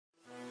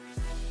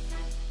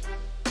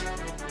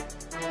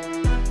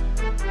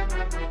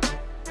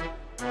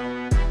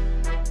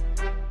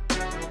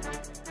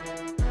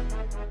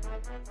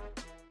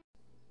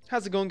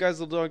How's it going, guys?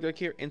 Little Dog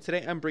here, and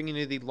today I'm bringing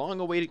you the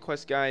long-awaited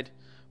quest guide,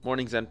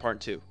 Mournings End Part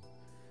 2.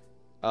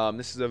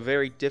 This is a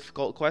very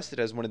difficult quest. It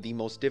has one of the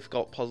most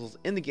difficult puzzles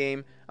in the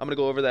game. I'm going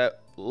to go over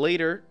that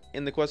later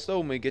in the quest, though,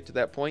 when we get to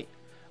that point.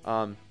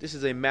 This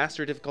is a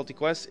master difficulty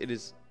quest. It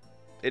is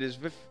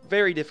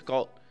very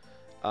difficult,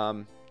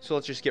 so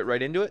let's just get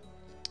right into it.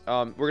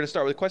 We're going to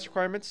start with quest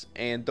requirements,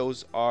 and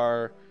those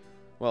are,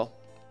 well,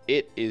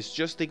 it is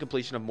just the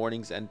completion of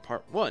Mournings End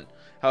Part 1.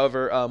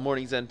 However,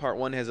 Mournings End Part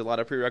 1 has a lot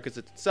of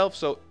prerequisites itself,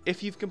 so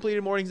if you've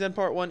completed Mournings End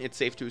Part 1, it's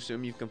safe to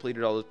assume you've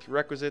completed all the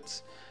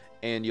prerequisites,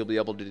 and you'll be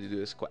able to do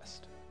this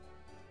quest.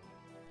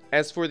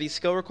 As for the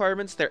skill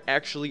requirements, there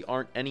actually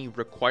aren't any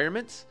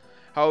requirements.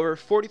 However,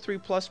 43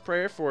 plus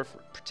prayer for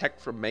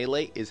protect from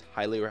melee is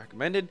highly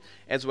recommended,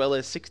 as well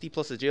as 60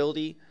 plus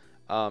agility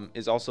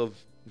is also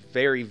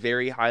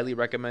very highly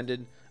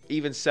recommended.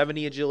 Even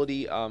 70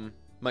 agility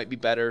might be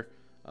better.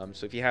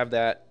 So if you have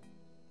that,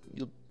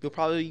 you'll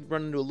probably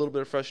run into a little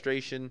bit of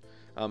frustration,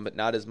 but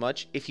not as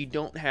much. If you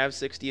don't have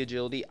 60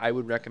 agility, I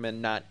would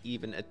recommend not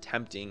even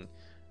attempting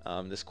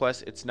this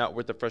quest. It's not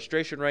worth the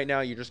frustration right now.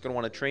 You're just going to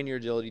want to train your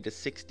agility to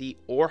 60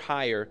 or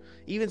higher,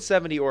 even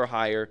 70 or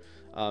higher,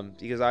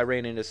 because I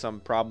ran into some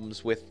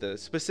problems with the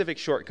specific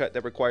shortcut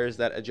that requires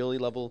that agility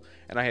level,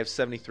 and I have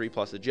 73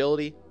 plus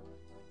agility.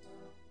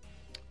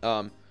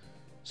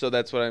 So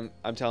that's what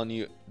I'm telling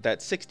you,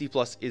 that 60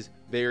 plus is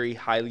very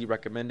highly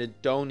recommended.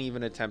 Don't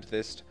even attempt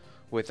this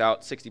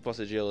without 60 plus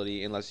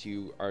agility unless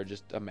you are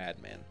just a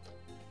madman.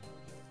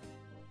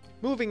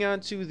 Moving on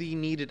to the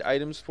needed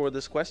items for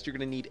this quest, you're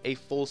going to need a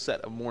full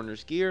set of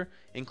Mourner's gear,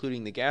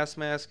 including the gas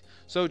mask.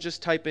 So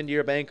just type into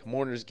your bank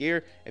Mourner's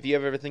gear. If you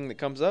have everything that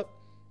comes up,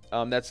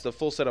 that's the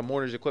full set of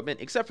Mourner's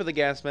equipment, except for the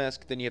gas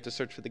mask. Then you have to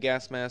search for the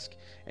gas mask,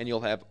 and you'll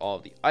have all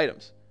of the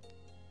items.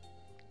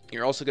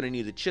 You're also going to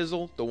need a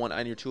chisel. The one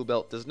on your tool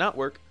belt does not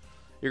work.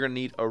 You're going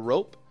to need a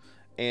rope,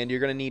 and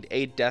you're going to need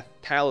a death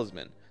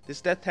talisman.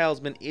 This death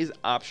talisman is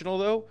optional,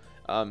 though,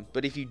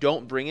 but if you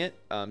don't bring it,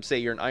 say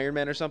you're an Iron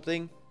Man or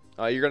something,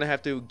 you're going to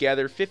have to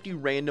gather 50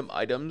 random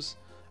items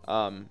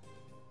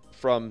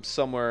from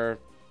somewhere.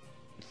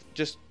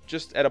 Just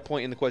at a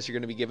point in the quest, you're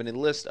going to be given a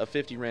list of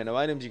 50 random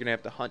items you're going to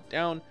have to hunt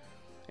down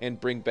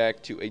and bring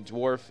back to a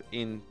dwarf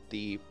in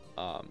the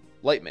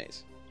light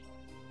maze.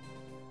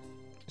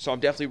 So I'm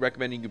definitely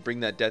recommending you bring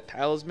that death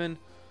talisman.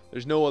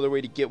 There's no other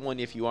way to get one.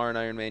 If you are an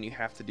Iron Man, you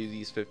have to do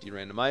these 50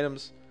 random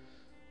items.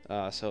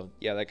 So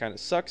yeah, that kind of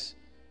sucks.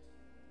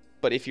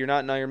 But if you're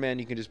not an Iron Man,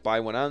 you can just buy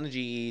one on the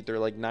GE. They're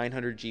like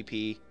 900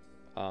 GP.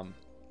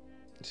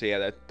 So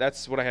yeah,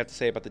 that's what I have to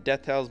say about the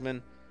death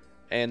talisman.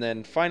 And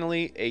then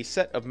finally, a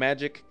set of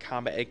magic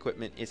combat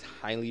equipment is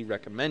highly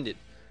recommended.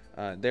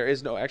 There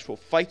is no actual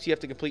fights you have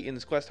to complete in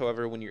this quest.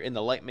 However, when you're in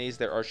the light maze,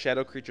 there are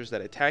shadow creatures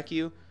that attack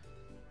you,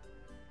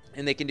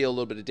 and they can deal a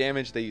little bit of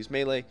damage. They use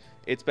melee.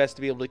 It's best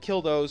to be able to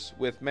kill those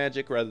with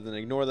magic rather than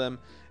ignore them,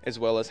 as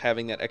well as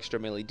having that extra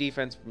melee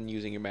defense from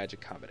using your magic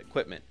combat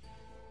equipment.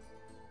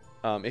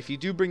 If you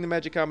do bring the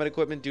magic combat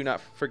equipment, do not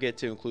forget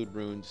to include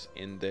runes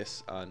in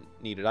this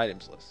needed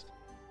items list.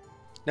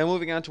 Now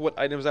moving on to what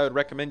items I would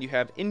recommend you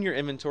have in your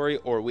inventory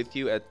or with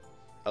you at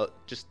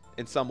just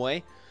in some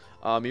way.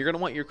 You're going to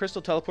want your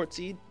crystal teleport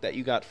seed that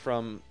you got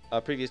from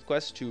a previous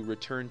quest to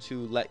return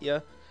to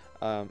Letya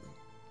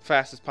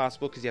fast as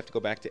possible, because you have to go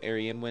back to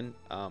Arianwin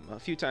a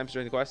few times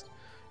during the quest.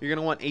 You're going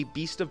to want a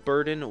Beast of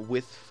Burden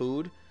with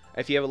food.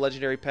 If you have a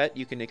legendary pet,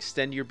 you can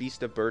extend your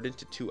Beast of Burden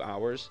to 2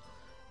 hours.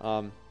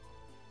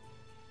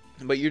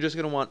 But you're just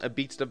going to want a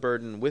Beast of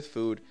Burden with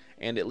food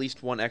and at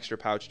least 1 extra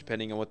pouch,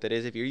 depending on what that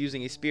is. If you're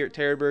using a Spirit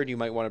Terror Bird, you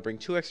might want to bring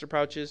 2 extra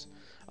pouches,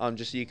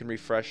 just so you can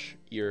refresh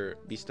your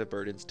Beast of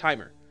Burden's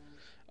timer.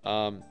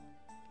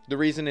 The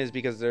reason is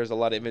because there's a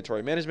lot of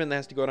inventory management that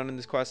has to go on in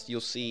this quest.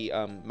 You'll see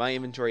my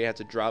inventory had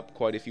to drop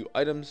quite a few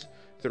items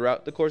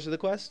throughout the course of the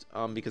quest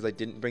because I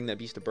didn't bring that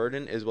Beast of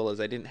Burden, as well as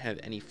I didn't have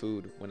any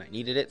food when I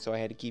needed it, so I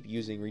had to keep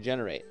using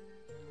Regenerate.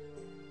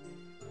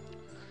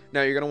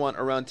 Now you're going to want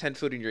around 10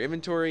 food in your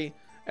inventory.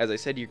 As I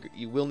said,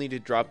 you will need to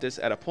drop this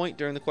at a point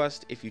during the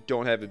quest if you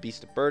don't have a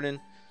Beast of Burden.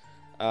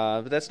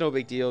 But that's no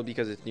big deal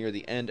because it's near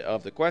the end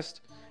of the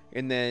quest.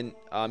 And then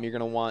you're going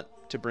to want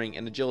to bring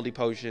an agility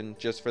potion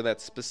just for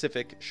that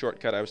specific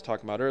shortcut I was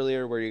talking about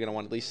earlier, where you're going to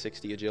want at least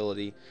 60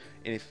 agility.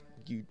 And if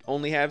you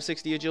only have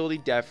 60 agility,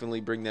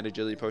 definitely bring that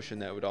agility potion.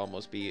 That would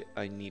almost be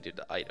a needed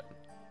item.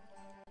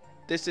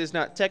 This is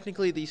not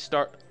technically the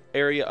start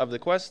area of the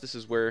quest. This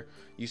is where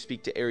you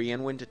speak to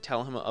Arianwin to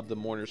tell him of the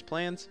Mourner's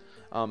plans.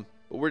 But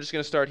we're just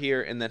going to start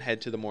here and then head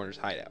to the Mourner's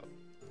hideout.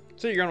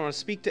 So you're going to want to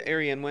speak to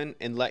Arianwin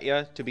in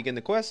Letya to begin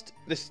the quest.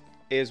 This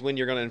is when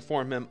you're going to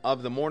inform him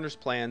of the Mourner's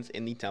plans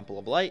in the Temple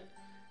of Light.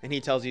 And he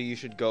tells you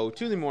should go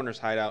to the Mourner's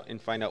hideout and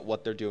find out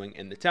what they're doing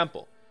in the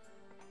temple.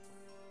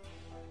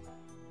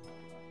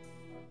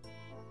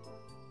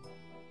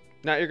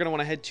 Now you're going to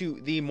want to head to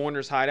the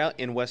Mourner's hideout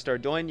in West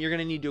Ardoin. You're going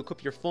to need to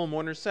equip your full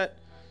Mourner set.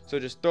 So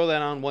just throw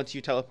that on once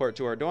you teleport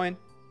to Ardoin.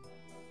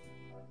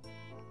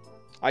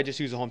 I just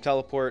use a home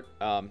teleport,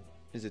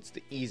 because it's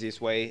the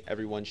easiest way.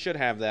 Everyone should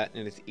have that,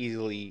 and it's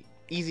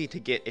easy to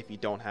get if you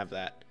don't have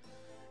that.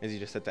 is you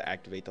just have to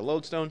activate the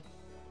lodestone.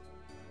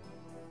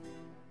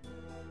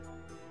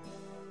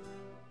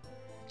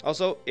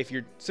 Also,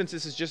 since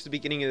this is just the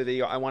beginning of the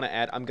video, I want to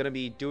add, I'm going to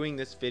be doing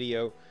this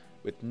video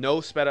with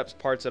no sped up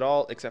parts at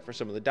all, except for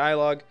some of the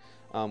dialogue,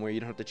 where you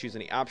don't have to choose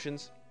any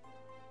options.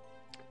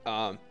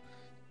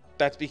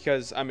 That's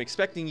because I'm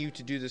expecting you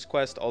to do this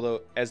quest,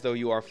 as though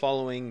you are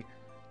following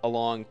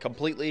along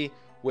completely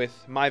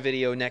with my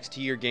video next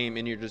to your game,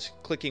 and you're just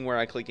clicking where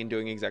I click and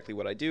doing exactly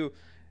what I do,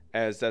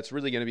 as that's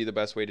really going to be the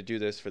best way to do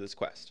this for this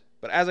quest.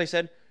 But as I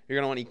said, you're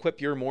going to want to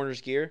equip your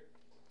Mourner's gear,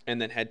 and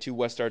then head to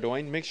West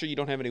Ardoin. Make sure you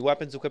don't have any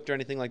weapons equipped or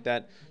anything like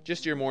that.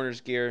 Just your Mourner's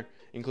gear,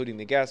 including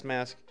the gas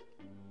mask.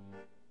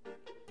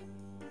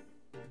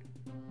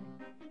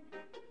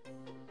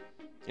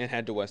 And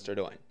head to West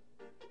Ardoin.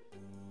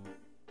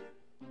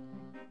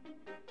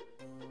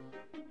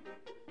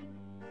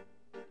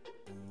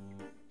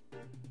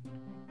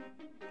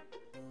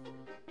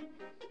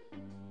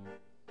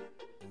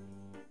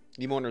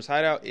 The Mourner's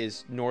hideout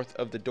is north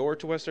of the door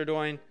to West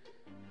Ardoin.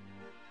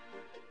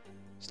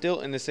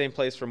 Still in the same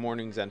place for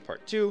Mournings and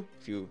Part 2,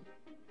 if you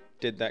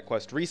did that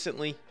quest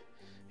recently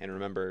and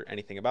remember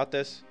anything about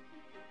this.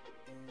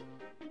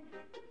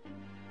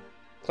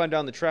 Climb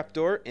down the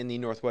trapdoor in the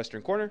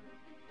northwestern corner.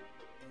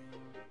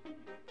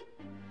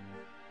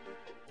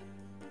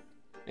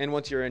 And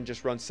once you're in,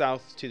 just run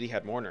south to the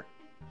head mourner.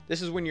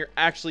 This is when you're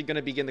actually going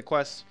to begin the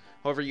quest.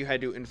 However, you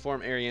had to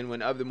inform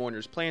Arianwen of the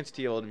mourner's plans to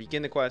be able to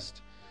begin the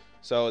quest.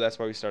 So that's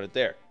why we started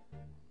there.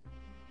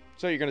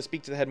 So you're going to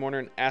speak to the head mourner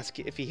and ask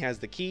if he has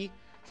the key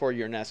for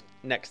your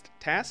next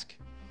task.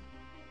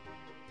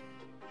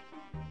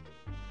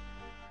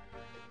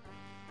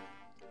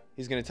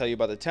 He's going to tell you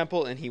about the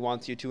temple, and he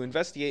wants you to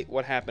investigate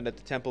what happened at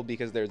the temple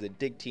because there's a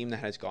dig team that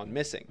has gone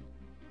missing.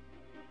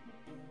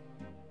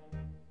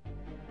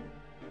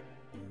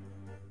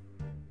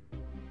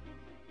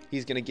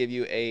 He's going to give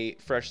you a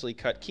freshly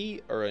cut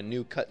key or a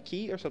new cut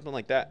key or something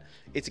like that.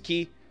 It's a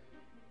key,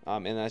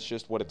 and that's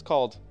just what it's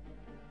called.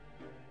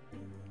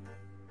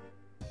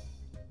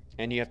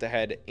 And you have to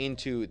head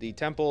into the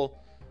temple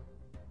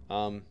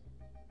and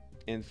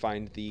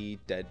find the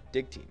dead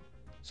dig team.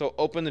 So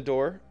open the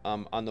door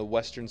on the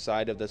western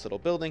side of this little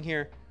building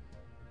here.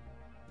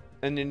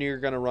 And then you're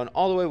going to run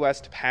all the way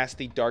west past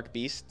the dark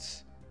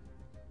beasts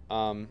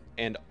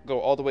and go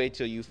all the way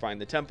till you find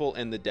the temple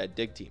and the dead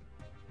dig team.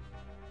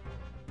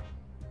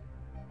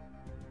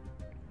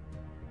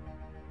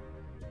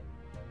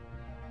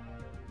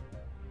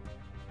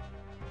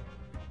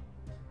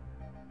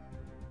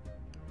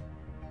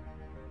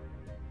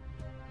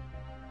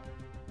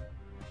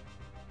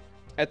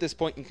 At this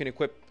point, you can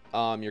equip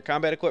your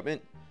combat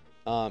equipment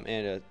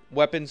and a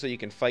weapon so you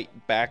can fight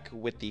back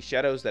with the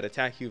shadows that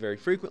attack you very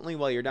frequently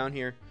while you're down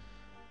here,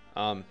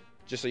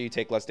 just so you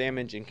take less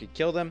damage and can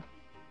kill them.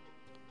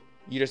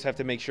 You just have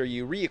to make sure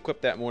you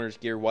re-equip that Mourner's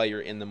gear while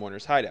you're in the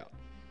Mourner's hideout.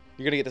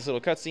 You're going to get this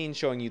little cutscene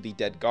showing you the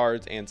dead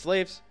guards and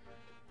slaves.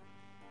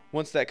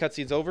 Once that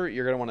cutscene's over,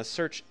 you're going to want to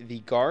search the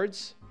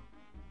guards,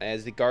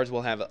 as the guards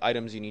will have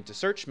items you need to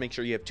search. Make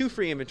sure you have 2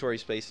 free inventory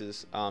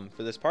spaces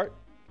for this part.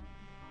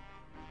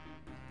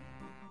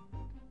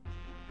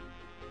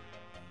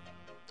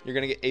 You're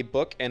going to get a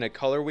book and a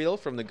color wheel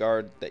from the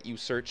guard that you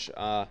search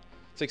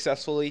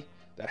successfully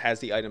that has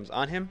the items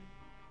on him.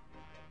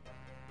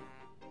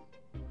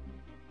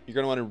 You're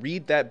going to want to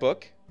read that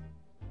book.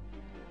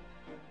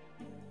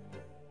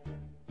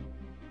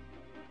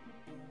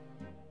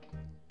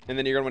 And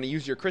then you're going to want to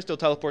use your crystal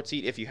teleport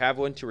seed, if you have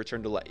one, to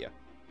return to Letya.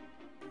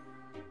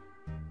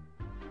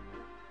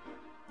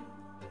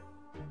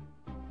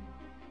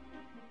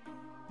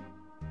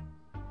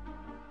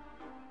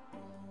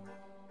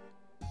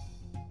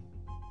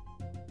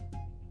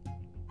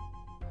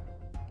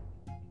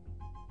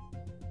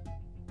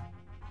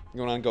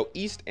 You want to go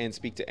east and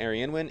speak to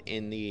Arianwen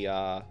in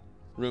the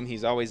room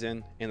he's always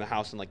in the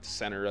house in like the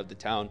center of the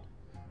town.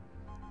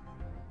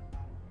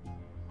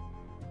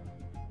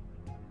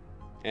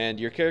 And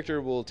your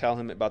character will tell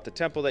him about the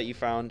temple that you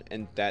found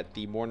and that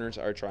the mourners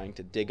are trying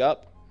to dig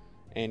up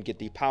and get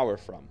the power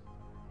from.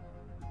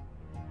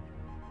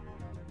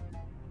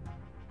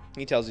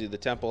 He tells you the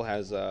temple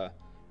has a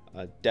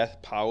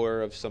death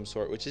power of some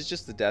sort, which is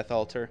just the death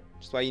altar.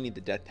 That's why you need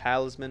the death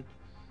talisman.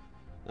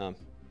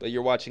 But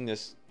you're watching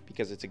this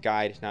because it's a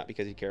guide, not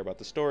because you care about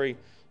the story,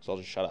 so I'll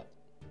just shut up.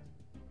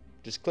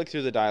 Just click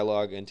through the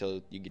dialogue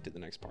until you get to the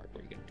next part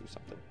where you get to do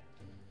something.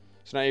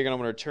 So now you're going to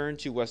want to return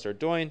to West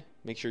Ardoin.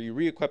 Make sure you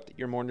re-equip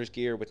your Mourner's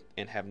gear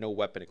and have no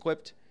weapon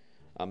equipped,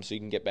 so you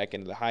can get back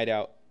into the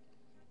hideout.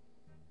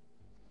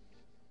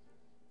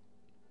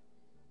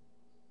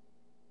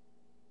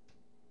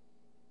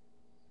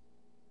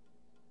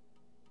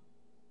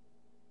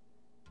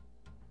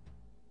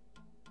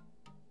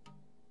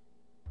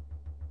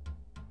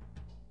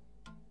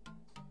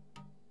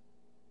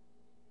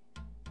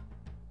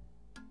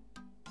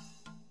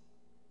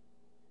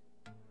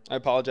 I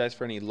apologize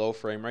for any low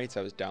frame rates.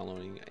 I was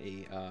downloading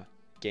a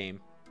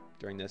game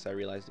during this. I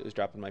realized it was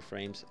dropping my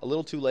frames a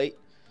little too late.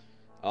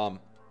 So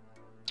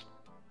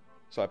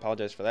I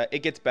apologize for that. It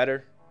gets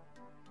better.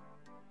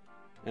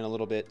 in a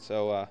little bit,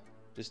 so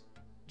just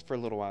for a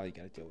little while you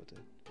gotta deal with it.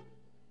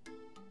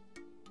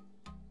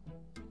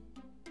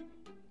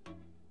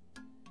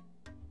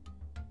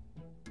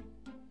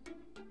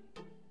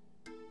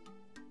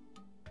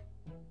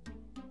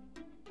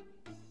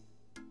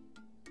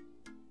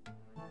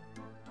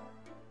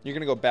 You're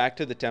going to go back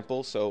to the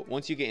temple, so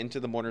once you get into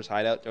the mourner's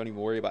hideout, don't even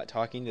worry about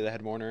talking to the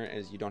head mourner,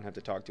 as you don't have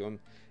to talk to him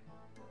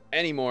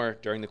anymore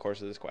during the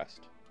course of this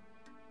quest.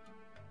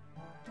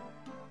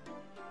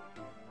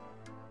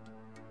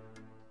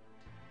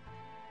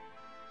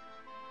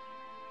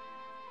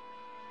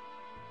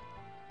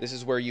 This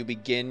is where you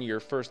begin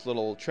your first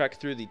little trek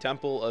through the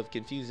Temple of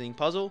Confusing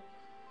puzzle.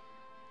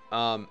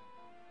 So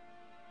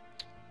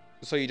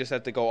you just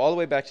have to go all the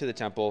way back to the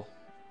temple,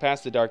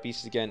 past the dark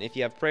beasts again. If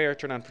you have prayer,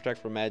 turn on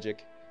protect from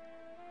magic.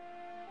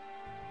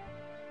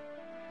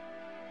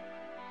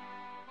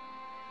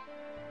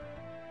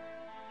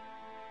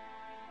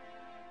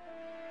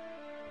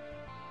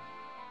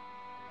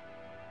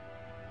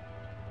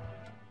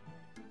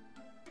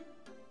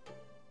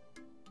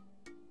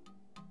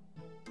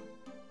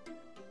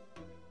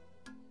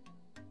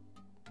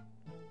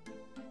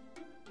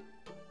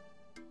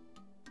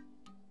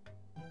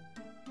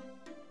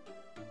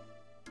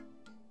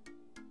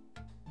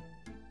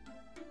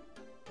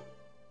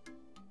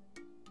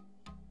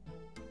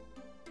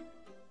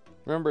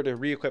 Remember to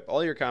re-equip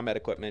all your combat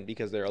equipment,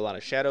 because there are a lot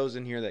of shadows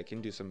in here that can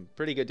do some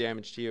pretty good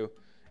damage to you,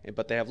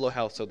 but they have low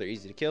health, so they're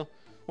easy to kill.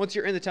 Once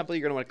you're in the temple,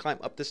 you're going to want to climb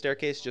up the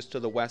staircase just to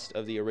the west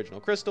of the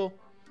original crystal,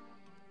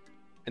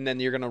 and then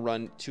you're going to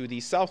run to the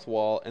south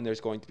wall, and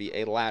there's going to be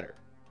a ladder.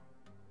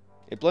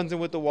 It blends in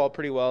with the wall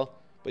pretty well,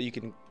 but you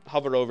can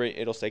hover over it.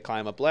 It'll say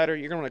climb up ladder.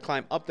 You're going to want to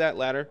climb up that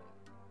ladder.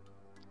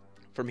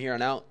 From here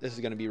on out, this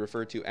is going to be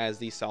referred to as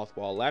the south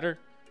wall ladder,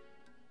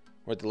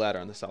 or the ladder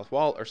on the south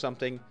wall or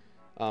something.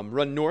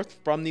 Run north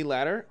from the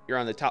ladder. You're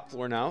on the top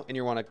floor now, and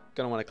you're going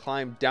to want to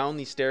climb down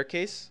the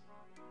staircase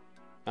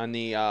on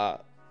the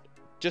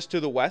just to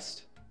the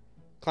west.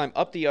 Climb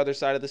up the other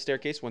side of the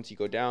staircase once you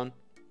go down,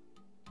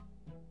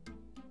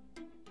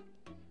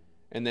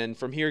 and then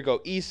from here go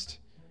east,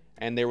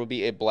 and there will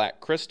be a black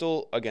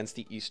crystal against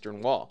the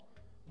eastern wall.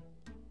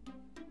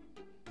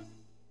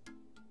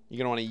 You're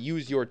going to want to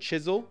use your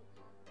chisel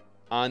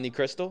on the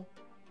crystal.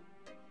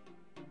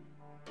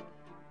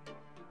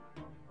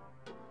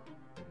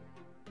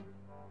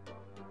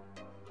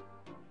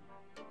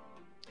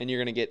 And you're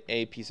going to get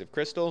a piece of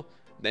crystal.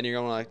 Then you're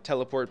going to want to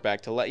teleport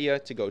back to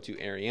Letia to go to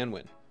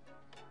Arianwin.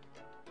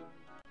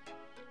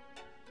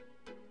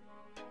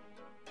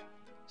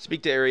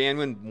 Speak to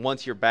Arianwin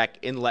once you're back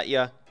in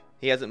Letia.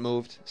 He hasn't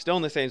moved. Still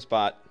in the same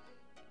spot,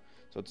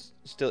 so it's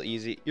still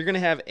easy. You're going to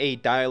have a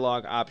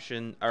dialogue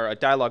option, or a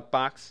dialogue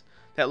box,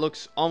 that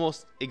looks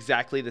almost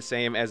exactly the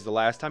same as the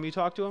last time you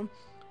talked to him.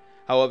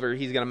 However,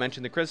 he's going to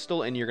mention the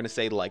crystal, and you're going to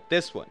say, like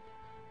this one.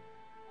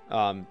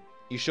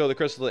 You show the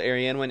crystal to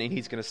Arianwin, and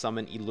he's going to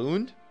summon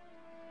Elund.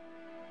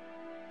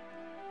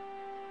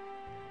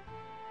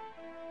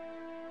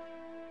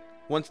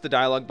 Once the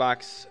dialogue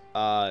box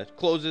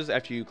closes,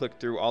 after you click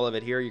through all of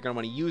it here, you're going to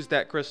want to use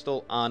that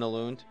crystal on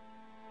Elund.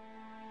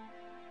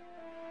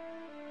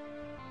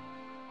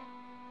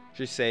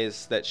 She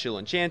says that she'll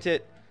enchant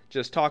it.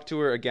 Just talk to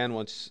her again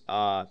once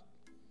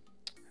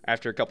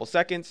after a couple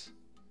seconds.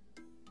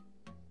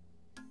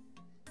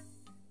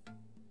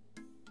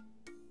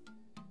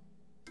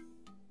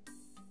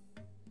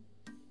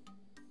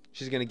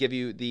 She's going to give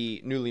you the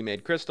newly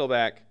made crystal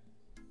back.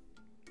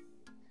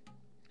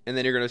 And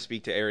then you're going to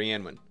speak to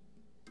Arianwin.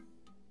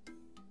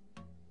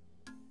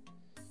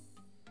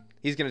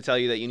 He's going to tell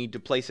you that you need to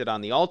place it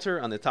on the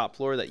altar on the top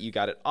floor that you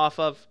got it off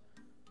of.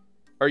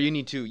 Or you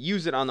need to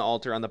use it on the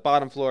altar on the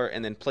bottom floor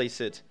and then place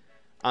it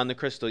on the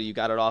crystal you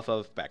got it off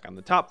of back on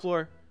the top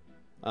floor.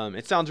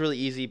 It sounds really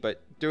easy,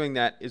 but doing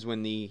that is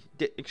when the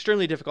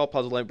extremely difficult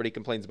puzzle everybody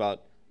complains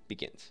about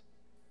begins.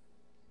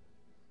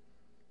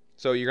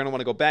 So you're going to want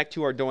to go back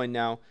to Ardoin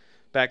now,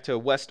 back to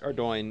West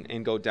Ardoin,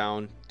 and go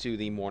down to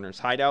the Mourner's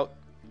hideout.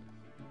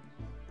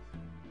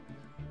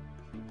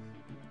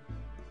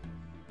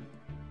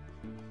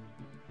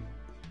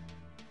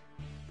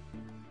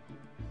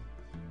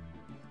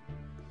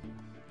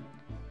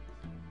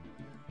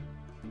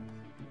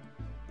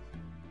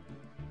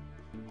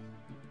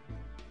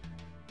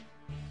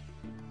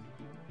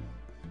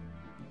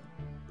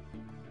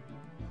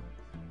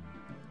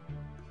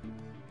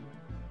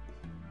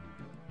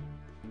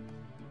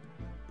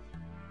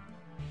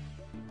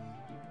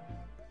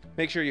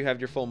 Make sure you have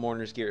your full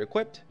Mourner's gear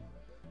equipped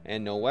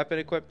and no weapon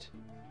equipped.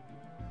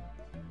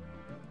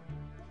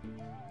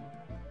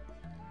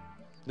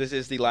 This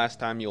is the last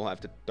time you'll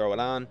have to throw it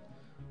on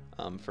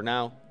for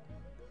now,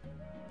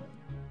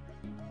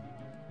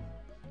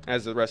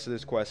 as the rest of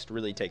this quest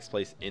really takes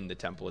place in the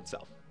temple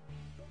itself.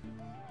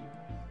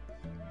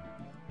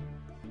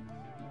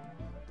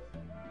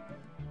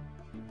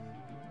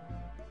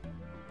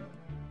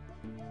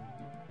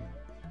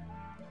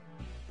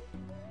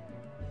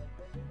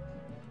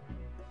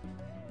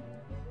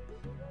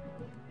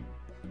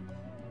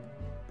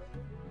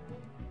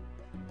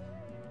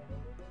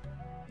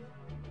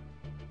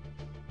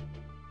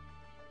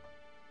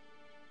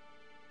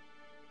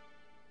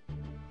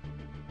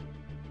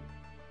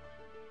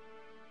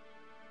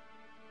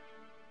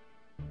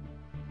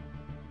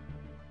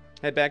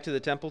 Head back to the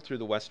temple through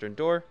the western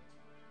door.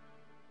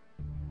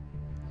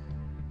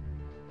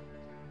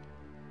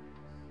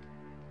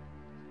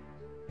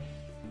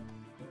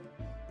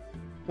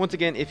 Once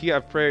again, if you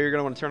have prayer, you're going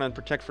to want to turn on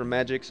protect from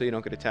magic so you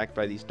don't get attacked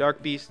by these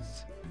dark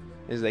beasts,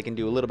 as they can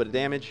do a little bit of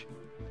damage.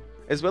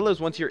 As well as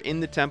once you're in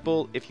the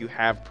temple, if you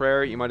have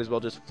prayer, you might as well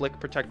just flick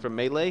protect from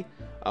melee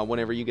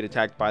whenever you get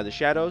attacked by the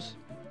shadows.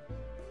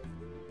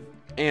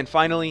 And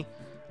finally,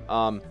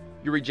 your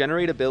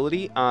regenerate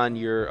ability on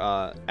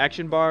your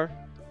action bar,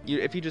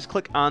 if you just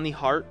click on the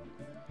heart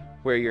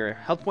where your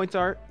health points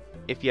are,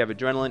 if you have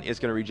adrenaline, it's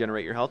going to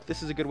regenerate your health.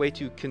 This is a good way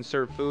to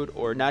conserve food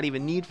or not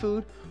even need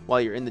food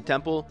while you're in the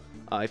temple.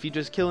 If you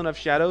just kill enough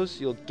shadows,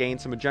 you'll gain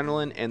some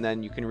adrenaline, and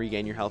then you can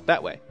regain your health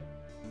that way.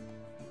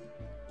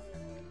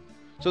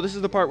 So this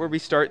is the part where we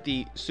start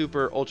the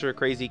super ultra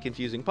crazy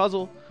confusing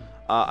puzzle.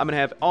 I'm going to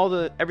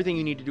have everything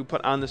you need to do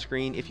put on the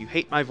screen. If you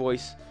hate my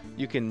voice,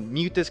 you can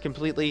mute this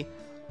completely.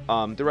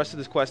 The rest of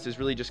this quest is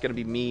really just going to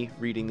be me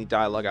reading the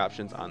dialogue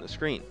options on the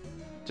screen.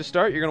 To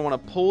start, you're going to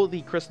want to pull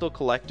the crystal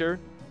collector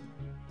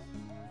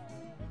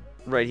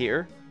right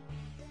here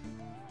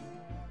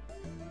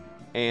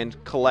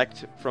and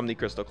collect from the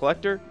crystal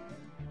collector.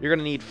 You're going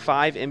to need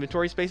 5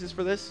 inventory spaces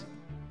for this.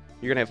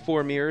 You're going to have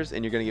 4 mirrors,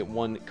 and you're going to get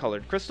 1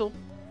 colored crystal.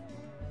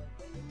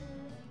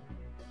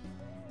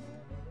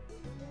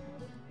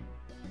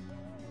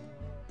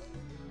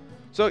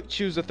 So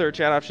choose the third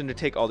chat option to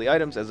take all the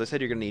items. As I said,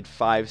 you're going to need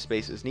 5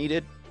 spaces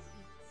needed.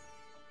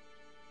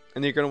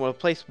 And then you're going to want to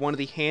place one of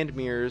the hand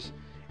mirrors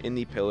in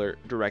the pillar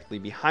directly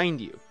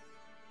behind you.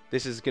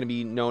 This is going to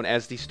be known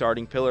as the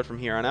starting pillar from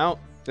here on out.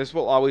 This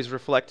will always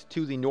reflect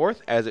to the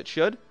north, as it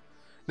should.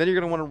 Then you're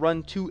going to want to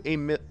run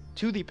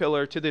to the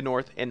pillar to the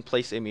north and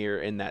place a mirror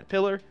in that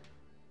pillar.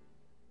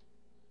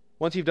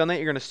 Once you've done that,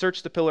 you're going to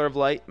search the pillar of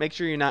light. Make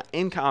sure you're not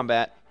in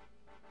combat.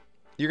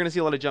 You're going to see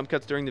a lot of jump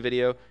cuts during the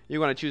video. You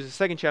want to choose the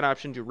second chat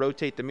option to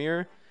rotate the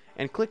mirror,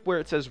 and click where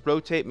it says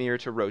rotate mirror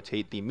to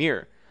rotate the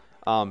mirror.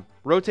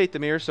 Rotate the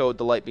mirror so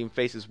the light beam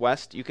faces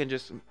west. You can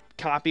just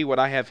copy what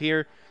I have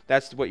here.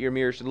 That's what your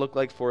mirror should look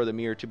like for the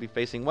mirror to be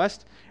facing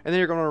west. And then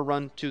you're going to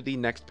run to the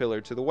next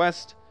pillar to the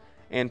west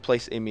and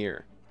place a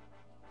mirror.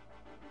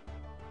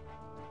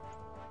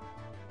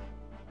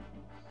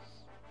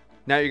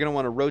 Now you're going to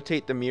want to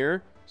rotate the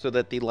mirror so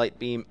that the light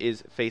beam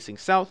is facing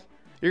south.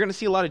 You're going to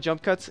see a lot of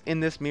jump cuts in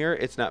this mirror.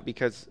 It's not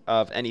because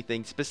of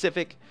anything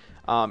specific.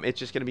 It's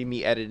just going to be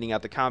me editing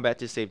out the combat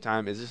to save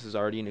time, as this is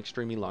already an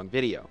extremely long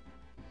video.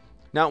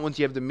 Now, once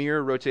you have the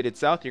mirror rotated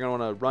south, you're going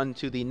to want to run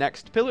to the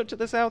next pillar to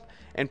the south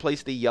and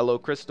place the yellow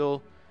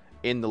crystal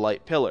in the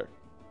light pillar.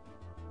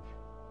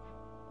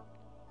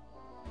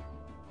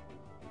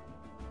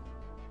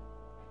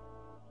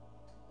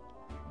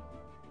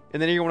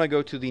 And then you're going to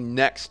go to the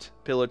next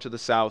pillar to the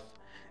south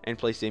and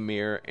place a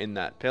mirror in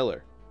that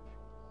pillar.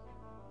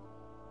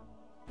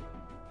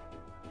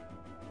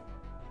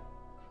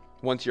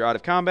 Once you're out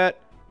of combat,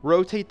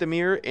 rotate the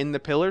mirror in the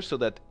pillar so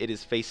that it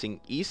is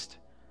facing east.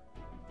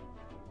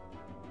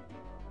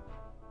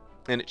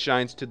 And it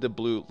shines to the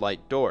blue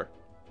light door.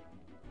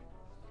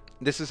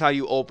 This is how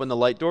you open the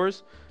light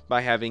doors,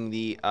 by having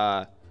the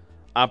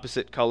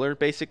opposite color,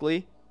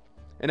 basically.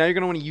 And now you're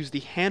going to want to use the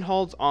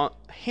handholds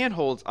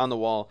on the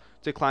wall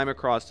to climb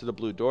across to the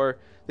blue door.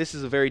 This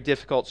is a very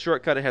difficult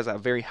shortcut. It has a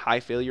very high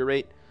failure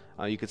rate.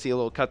 You can see a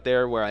little cut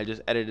there where I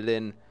just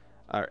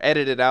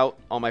edited out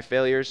all my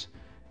failures.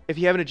 If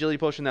you have an agility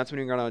potion, that's when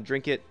you're going to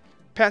drink it.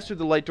 Pass through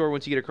the light door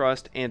once you get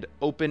across, and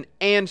open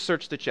and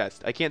search the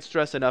chest. I can't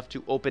stress enough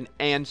to open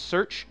and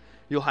search.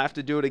 You'll have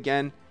to do it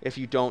again if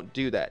you don't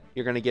do that.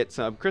 You're going to get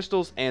some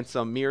crystals and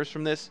some mirrors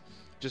from this.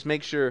 Just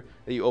make sure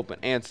that you open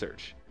and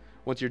search.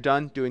 Once you're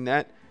done doing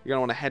that, you're going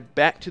to want to head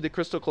back to the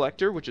crystal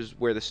collector, which is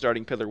where the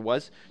starting pillar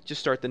was, to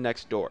start the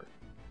next door.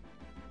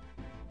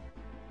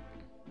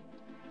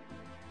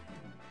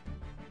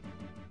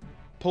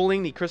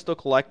 Pulling the crystal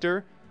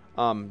collector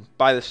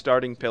by the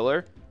starting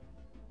pillar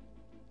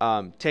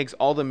takes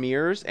all the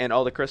mirrors and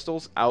all the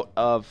crystals out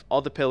of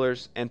all the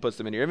pillars and puts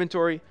them in your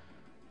inventory.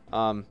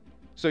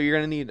 So you're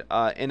going to need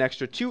an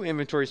extra 2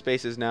 inventory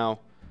spaces now.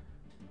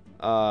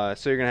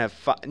 So you're going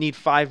to need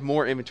 5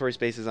 more inventory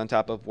spaces on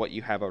top of what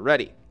you have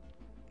already.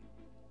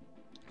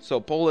 So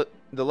pull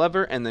the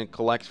lever and then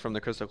collect from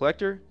the crystal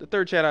collector. The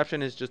third chat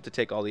option is just to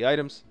take all the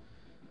items.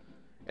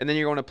 And then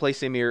you're going to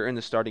place a mirror in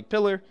the starting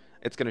pillar.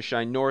 It's going to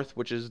shine north,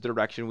 which is the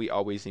direction we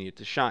always need it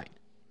to shine.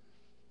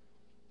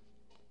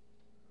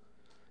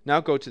 Now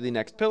go to the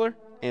next pillar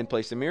and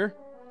place a mirror.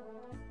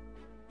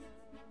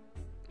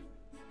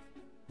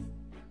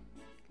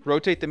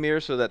 Rotate the mirror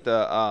so that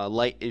the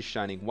light is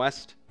shining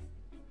west.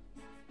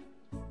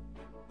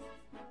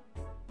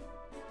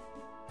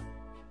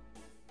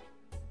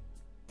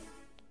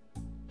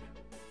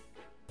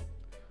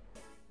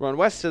 Run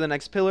west to the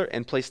next pillar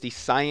and place the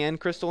cyan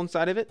crystal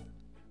inside of it.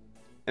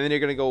 And then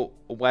you're going to go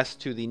west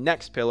to the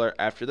next pillar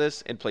after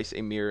this and place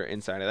a mirror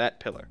inside of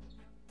that pillar.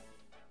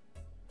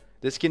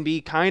 This can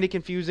be kind of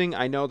confusing.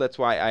 I know, that's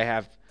why I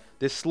have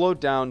this slowed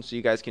down so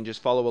you guys can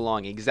just follow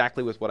along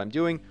exactly with what I'm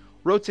doing.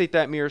 Rotate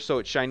that mirror so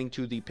it's shining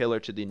to the pillar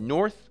to the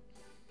north.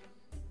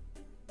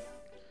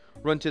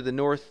 run to the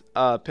north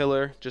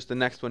pillar, just the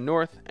next one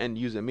north, and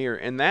use a mirror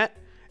in that.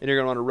 And you're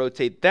going to want to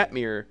rotate that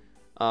mirror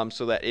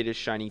so that it is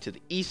shining to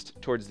the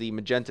east towards the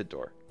magenta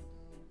door.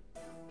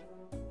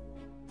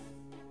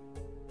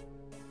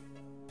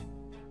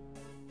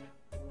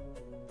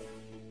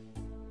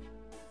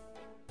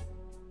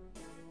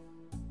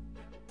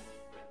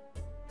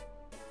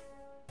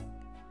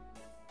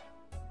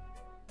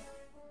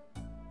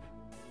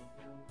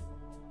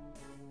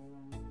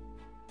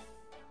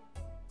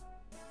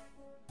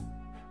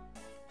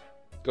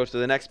 Go to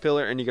the next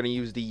pillar, and you're going to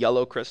use the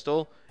yellow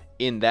crystal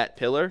in that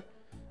pillar.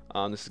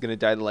 This is going to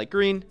dye the light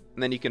green,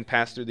 and then you can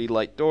pass through the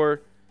light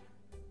door.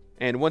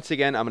 And once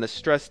again, I'm going to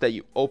stress that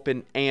you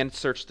open and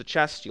search the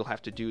chest. You'll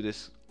have to do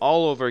this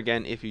all over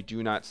again if you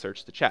do not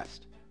search the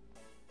chest.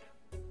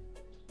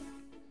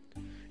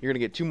 You're going to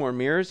get 2 more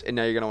mirrors, and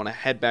now you're going to want to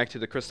head back to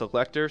the crystal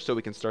collector so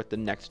we can start the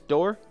next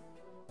door.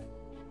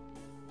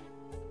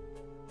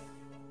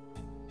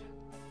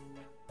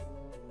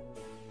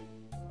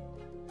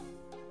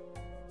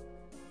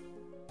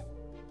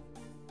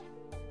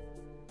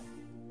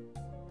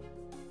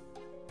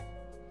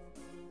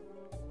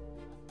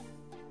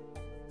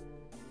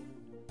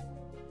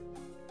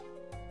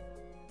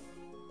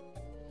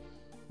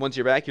 Once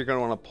you're back, you're going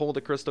to want to pull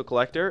the crystal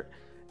collector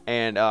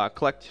and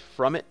collect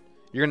from it.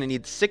 You're going to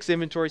need 6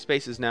 inventory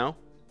spaces now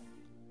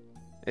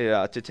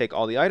to take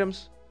all the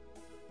items.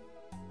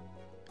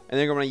 And then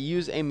you're going to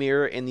use a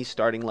mirror in the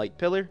starting light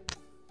pillar.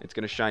 It's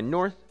going to shine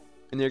north.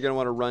 And then you're going to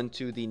want to run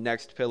to the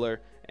next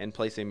pillar and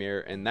place a mirror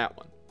in that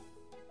one.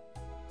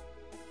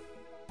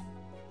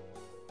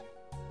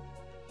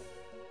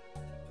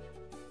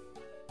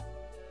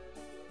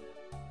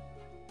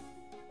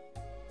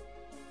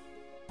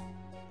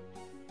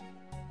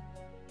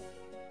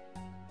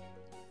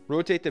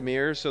 Rotate the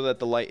mirror so that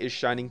the light is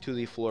shining to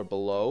the floor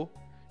below.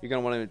 You're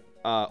going to want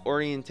to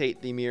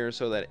orientate the mirror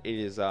so that it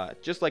is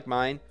just like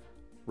mine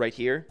right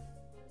here.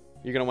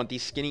 You're going to want the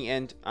skinny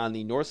end on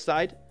the north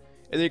side.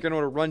 And then you're going to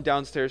want to run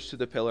downstairs to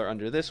the pillar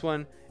under this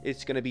one.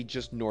 It's going to be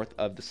just north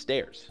of the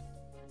stairs.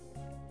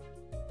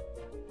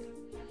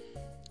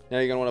 Now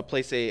you're going to want to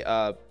place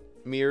a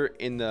mirror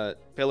in the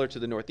pillar to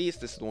the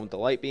northeast. This is the one with the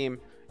light beam.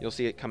 You'll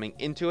see it coming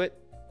into it.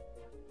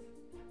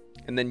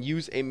 And then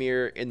use a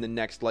mirror in the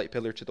next light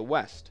pillar to the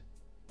west.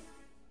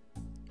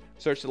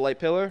 Search the light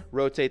pillar,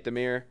 rotate the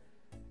mirror,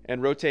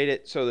 and rotate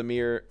it so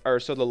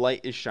the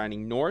light is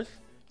shining north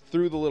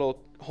through the little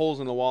holes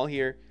in the wall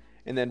here,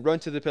 and then run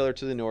to the pillar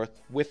to the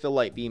north with the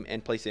light beam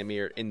and place a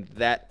mirror in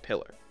that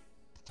pillar.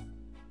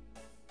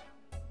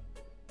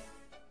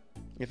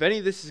 If any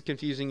of this is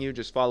confusing you,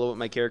 just follow what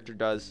my character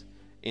does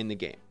in the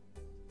game.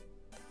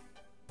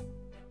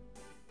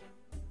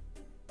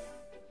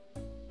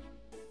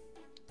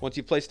 Once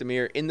you've placed the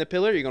mirror in the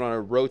pillar, you're going to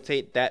want to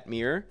rotate that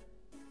mirror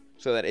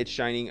so that it's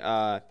shining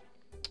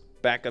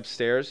back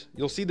upstairs.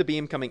 You'll see the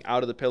beam coming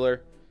out of the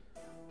pillar.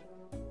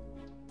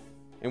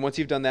 And once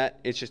you've done that,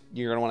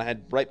 you're going to want to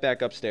head right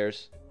back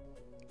upstairs.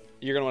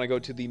 You're going to want to go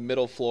to the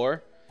middle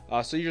floor.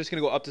 So you're just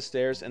going to go up the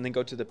stairs and then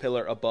go to the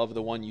pillar above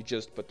the one you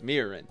just put the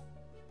mirror in.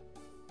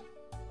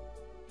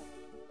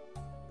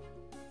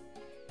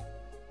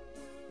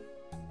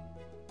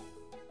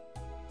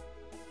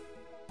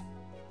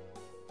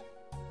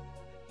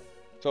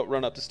 So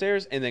run up the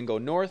stairs and then go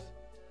north.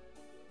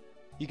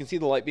 You can see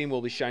the light beam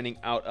will be shining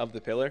out of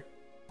the pillar.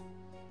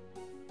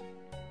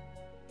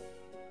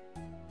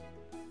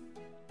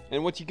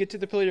 And once you get to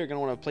the pillar, you're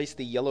going to want to place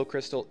the yellow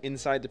crystal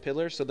inside the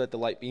pillar so that the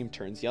light beam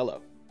turns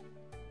yellow.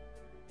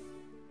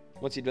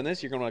 Once you've done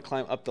this, you're going to want to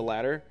climb up the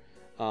ladder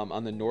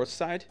on the north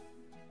side.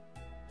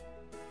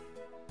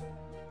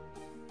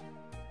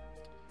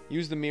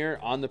 Use the mirror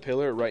on the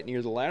pillar right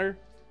near the ladder.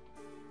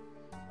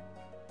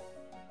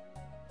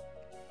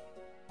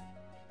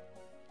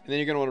 And then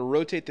you're going to want to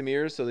rotate the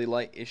mirror so the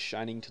light is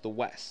shining to the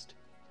west.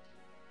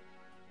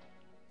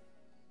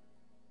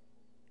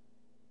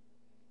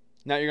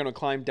 Now you're going to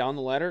climb down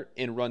the ladder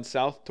and run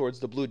south towards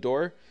the blue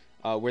door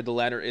where the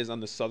ladder is on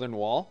the southern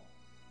wall.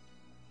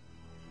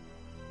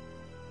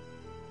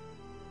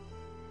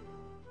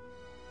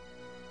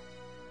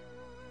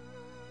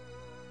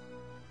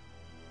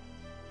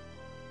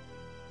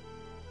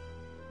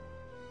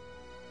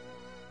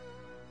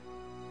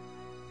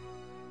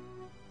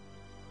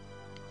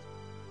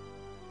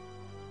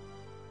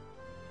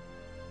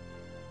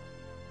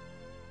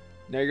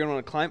 Now you're going to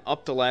want to climb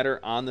up the ladder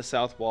on the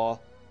south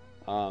wall.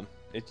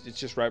 It's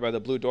just right by the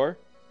blue door.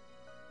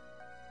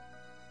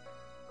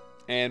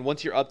 And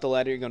once you're up the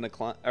ladder, you're going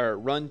to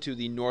run to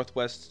the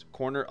northwest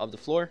corner of the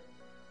floor.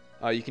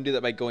 You can do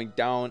that by going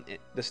down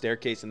the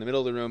staircase in the middle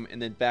of the room and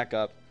then back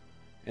up.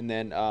 And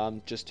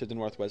then just to the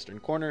northwestern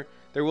corner.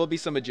 There will be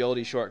some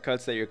agility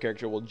shortcuts that your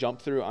character will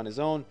jump through on his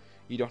own.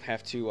 You don't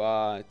have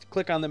to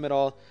click on them at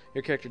all.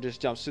 Your character just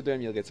jumps through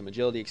them. You'll get some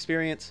agility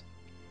experience.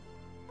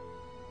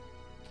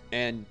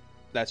 And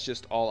that's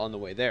just all on the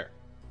way there.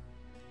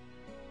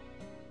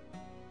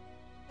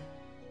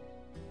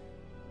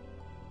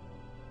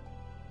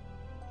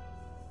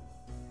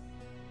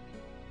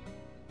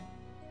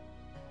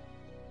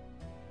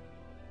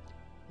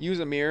 use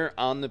a mirror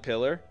on the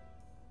pillar.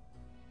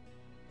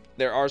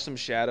 There are some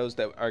shadows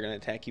that are going to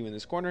attack you in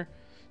this corner,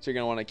 so you're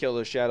going to want to kill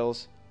those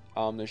shadows.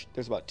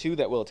 There's about 2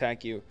 that will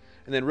attack you.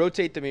 And then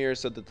rotate the mirror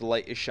so that the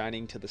light is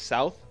shining to the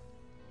south.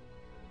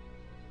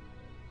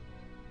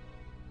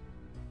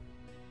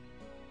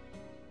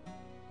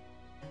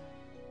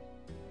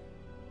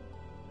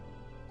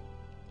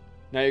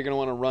 Now you're going to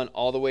want to run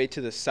all the way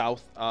to the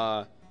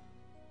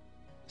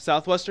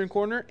southwestern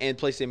corner and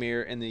place a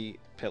mirror in the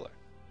pillar.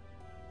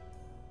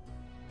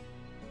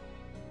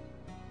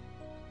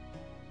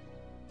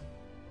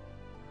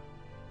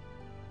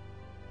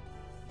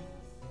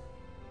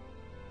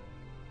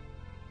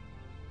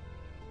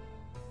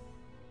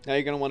 Now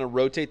you're going to want to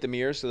rotate the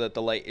mirror so that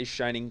the light is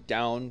shining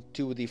down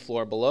to the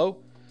floor below.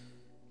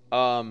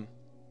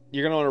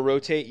 You're going to want to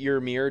rotate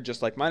your mirror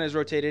just like mine is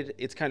rotated.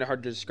 It's kind of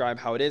hard to describe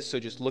how it is, so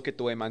just look at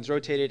the way mine's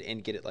rotated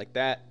and get it like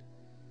that.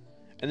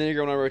 And then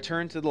you're going to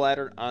return to the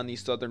ladder on the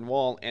southern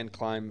wall and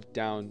climb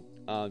down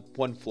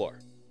 1 floor.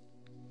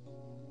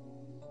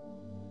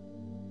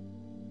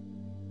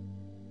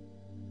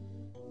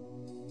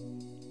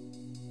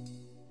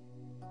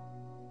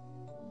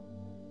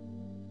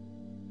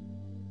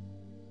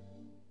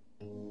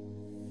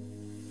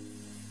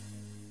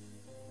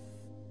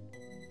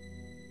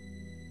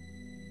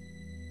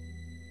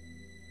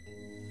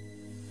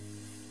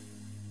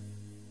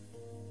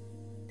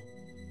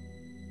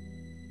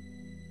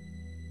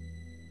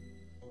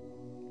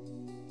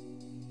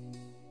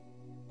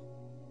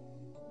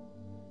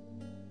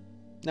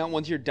 Now,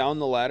 once you're down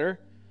the ladder,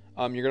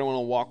 you're going to want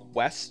to walk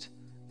west,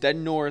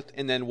 then north,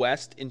 and then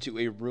west into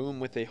a room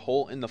with a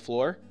hole in the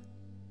floor.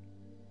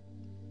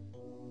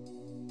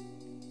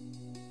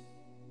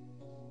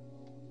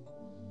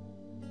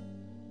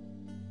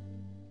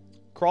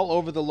 Crawl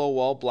over the low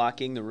wall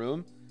blocking the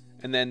room,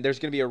 and then there's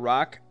going to be a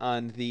rock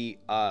on the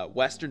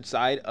western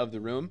side of the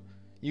room.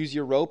 Use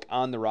your rope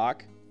on the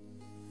rock,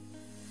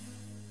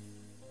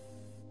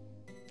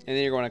 and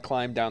then you're going to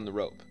climb down the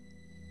rope.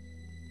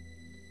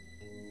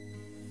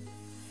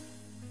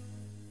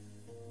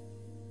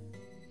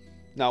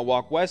 Now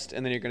walk west,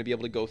 and then you're going to be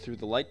able to go through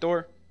the light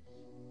door.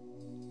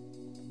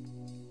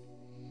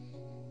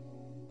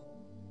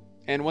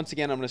 And once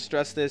again, I'm going to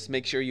stress this.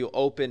 Make sure you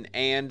open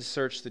and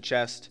search the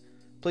chest.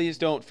 Please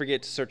don't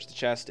forget to search the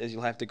chest, as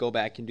you'll have to go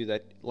back and do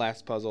that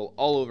last puzzle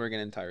all over again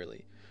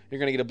entirely. You're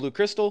going to get a blue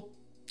crystal.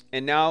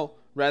 And now,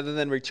 rather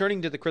than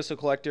returning to the crystal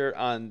collector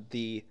on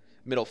the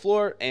middle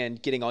floor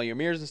and getting all your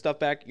mirrors and stuff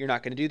back, you're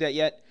not going to do that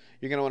yet.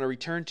 You're going to want to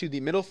return to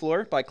the middle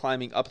floor by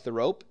climbing up the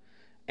rope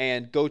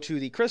and go to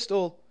the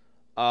crystal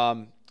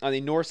on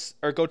the north,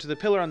 or go to the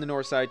pillar on the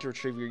north side to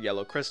retrieve your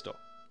yellow crystal.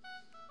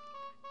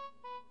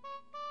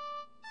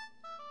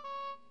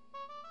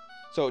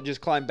 So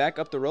just climb back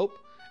up the rope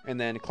and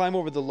then climb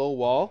over the low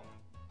wall,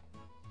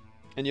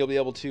 and you'll be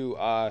able to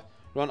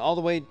run all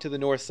the way to the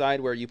north side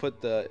where you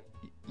put the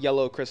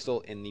yellow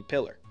crystal in the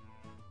pillar.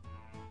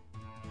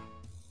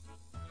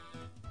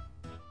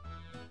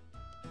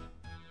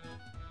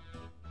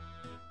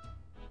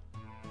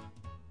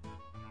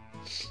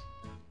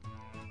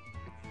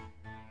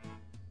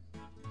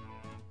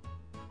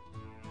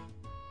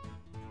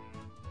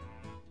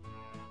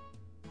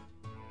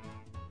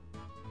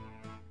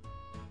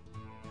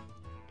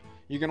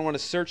 You're going to want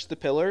to search the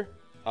pillar,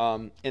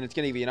 and it's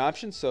going to give you an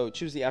option. So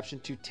choose the option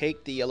to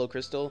take the yellow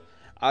crystal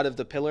out of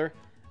the pillar,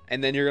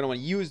 and then you're going to want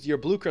to use your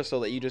blue crystal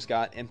that you just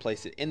got and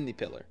place it in the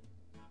pillar.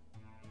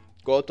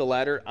 Go up the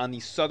ladder on the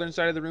southern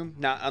side of the room,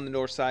 not on the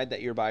north side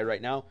that you're by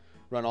right now.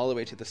 Run all the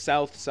way to the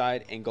south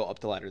side and go up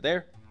the ladder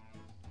there.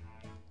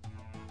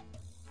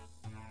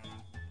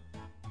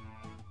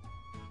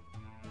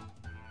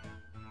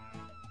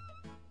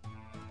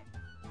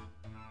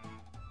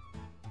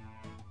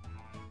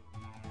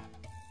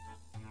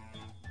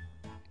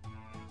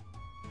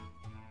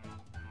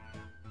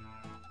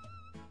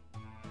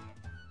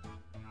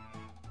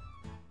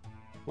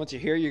 Once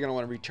you're here, you're going to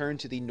want to return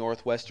to the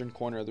northwestern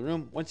corner of the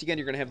room. Once again,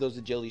 you're going to have those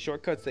agility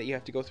shortcuts that you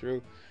have to go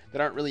through that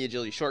aren't really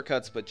agility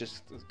shortcuts, but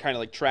just kind of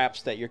like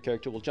traps that your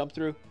character will jump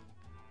through.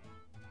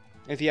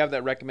 If you have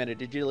that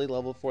recommended agility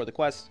level for the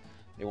quest,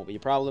 it won't be a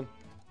problem.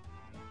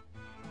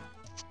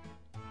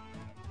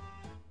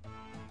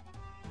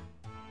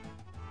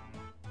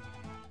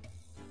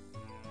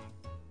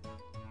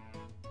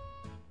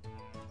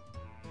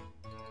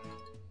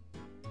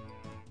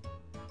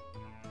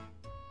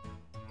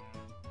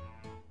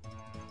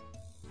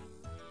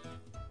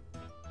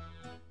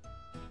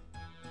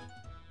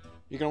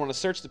 You're going to want to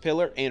search the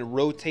pillar and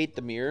rotate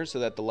the mirror so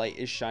that the light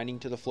is shining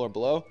to the floor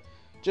below.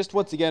 Just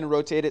once again,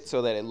 rotate it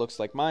so that it looks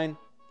like mine,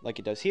 like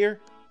it does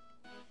here.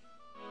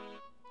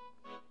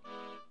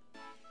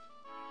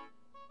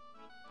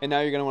 And now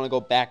you're going to want to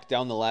go back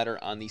down the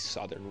ladder on the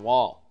southern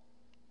wall.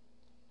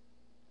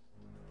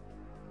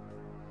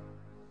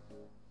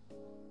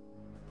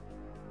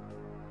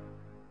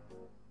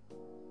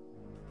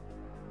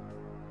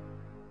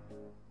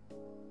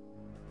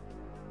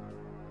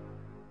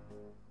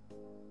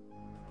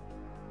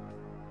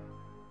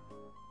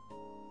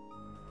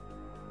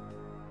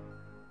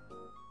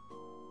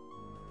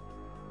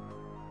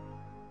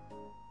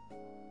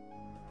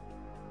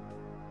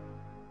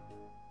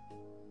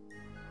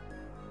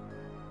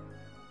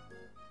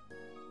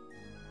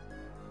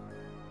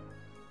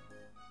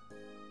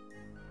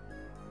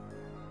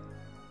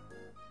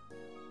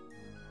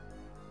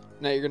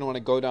 Now you're going to want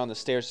to go down the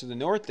stairs to the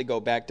north. They go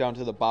back down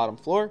to the bottom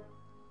floor.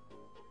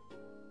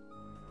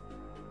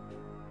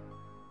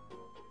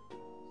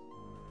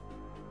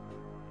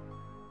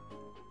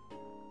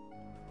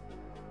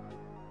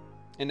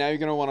 And now you're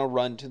going to want to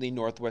run to the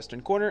northwestern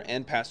corner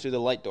and pass through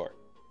the light door.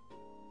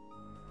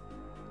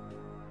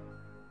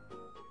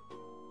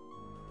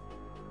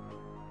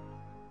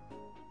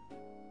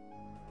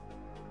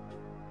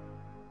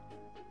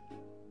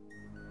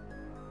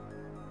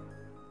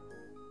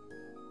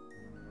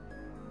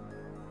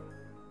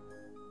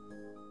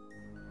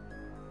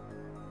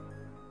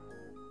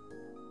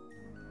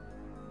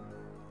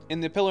 In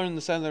the pillar in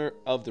the center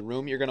of the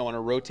room, you're going to want to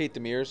rotate the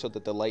mirror so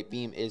that the light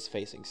beam is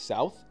facing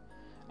south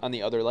on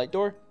the other light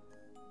door.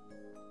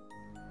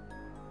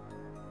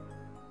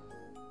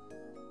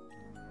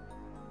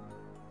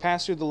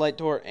 Pass through the light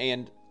door,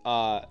 and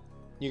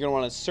you're going to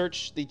want to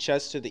search the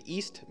chest to the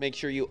east. Make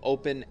sure you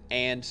open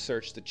and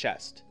search the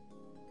chest.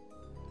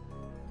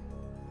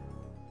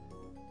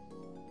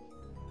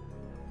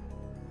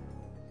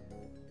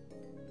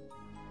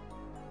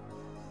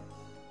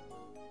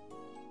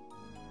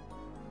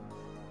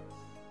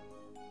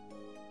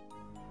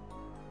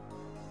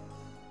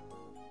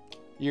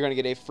 You're going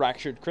to get a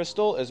fractured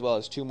crystal as well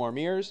as 2 more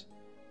mirrors.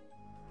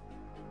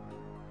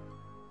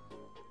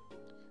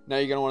 Now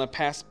you're going to want to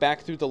pass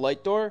back through the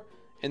light door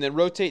and then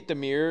rotate the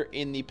mirror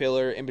in the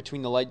pillar in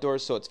between the light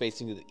doors so it's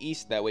facing to the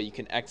east. That way you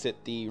can exit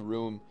the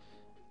room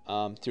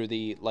through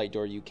the light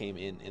door you came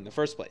in the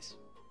first place.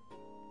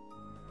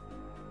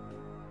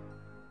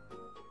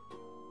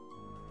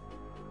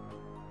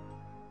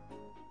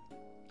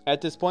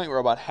 At this point, we're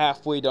about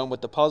halfway done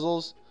with the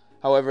puzzles.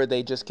 However,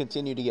 they just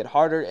continue to get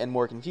harder and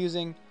more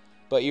confusing.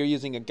 But you're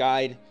using a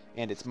guide,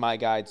 and it's my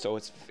guide, so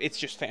it's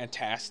just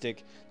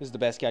fantastic. This is the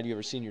best guide you've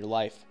ever seen in your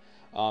life.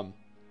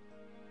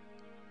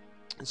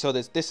 So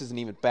this isn't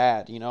even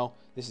bad, you know?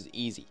 This is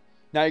easy.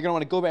 Now you're going to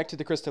want to go back to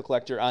the crystal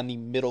collector on the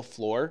middle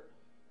floor.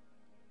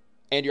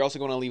 And you're also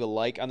going to leave a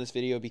like on this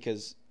video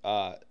because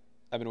I've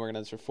been working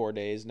on this for 4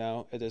 days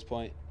now at this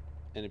point.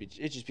 And it'd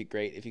just be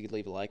great if you could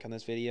leave a like on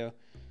this video.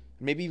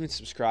 Maybe even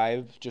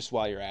subscribe just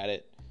while you're at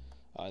it.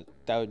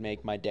 That would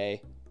make my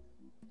day.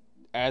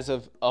 As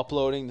of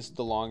uploading, this is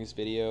the longest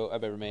video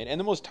I've ever made and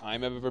the most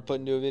time I've ever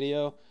put into a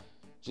video.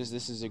 Just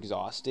this is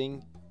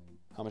exhausting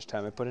how much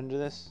time I put into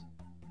this.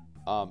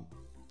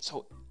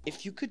 So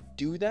if you could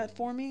do that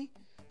for me,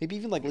 maybe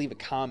even like leave a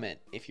comment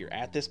if you're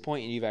at this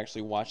point and you've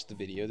actually watched the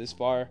video this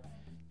far,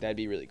 that'd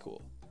be really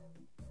cool.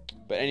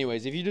 But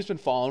anyways, if you've just been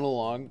following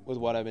along with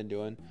what I've been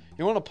doing,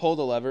 you want to pull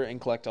the lever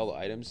and collect all the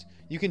items.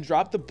 You can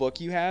drop the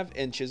book you have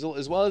and chisel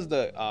as well as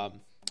the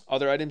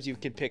other items you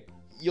can pick.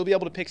 You'll be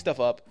able to pick stuff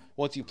up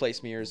once you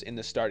place mirrors in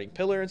the starting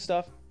pillar and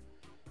stuff.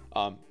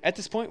 At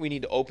this point, we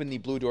need to open the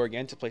blue door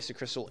again to place the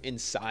crystal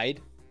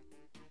inside.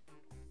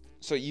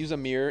 So use a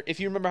mirror.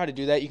 If you remember how to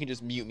do that, you can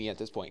just mute me at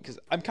this point because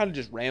I'm kind of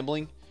just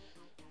rambling.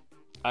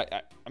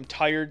 I'm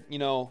tired, you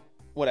know,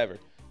 whatever.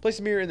 Place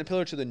a mirror in the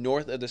pillar to the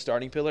north of the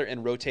starting pillar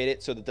and rotate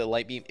it so that the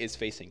light beam is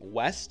facing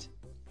west.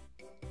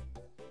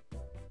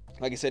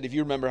 Like I said, if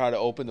you remember how to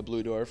open the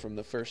blue door from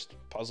the first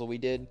puzzle we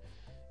did,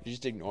 you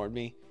just ignored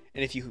me.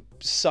 And if you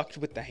sucked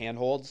with the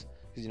handholds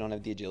because you don't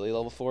have the agility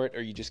level for it,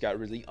 or you just got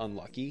really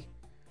unlucky,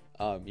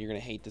 you're going to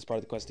hate this part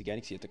of the quest again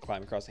because you have to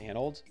climb across the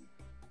handholds.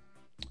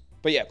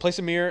 But yeah, place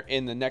a mirror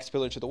in the next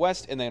pillar to the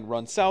west and then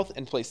run south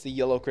and place the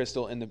yellow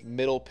crystal in the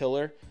middle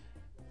pillar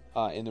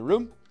in the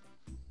room.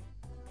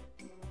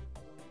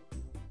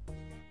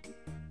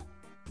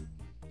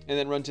 And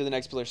then run to the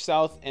next pillar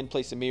south and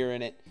place a mirror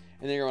in it.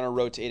 And then you're going to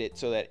rotate it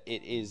so that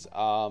it is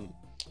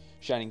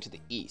shining to the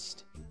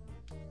east.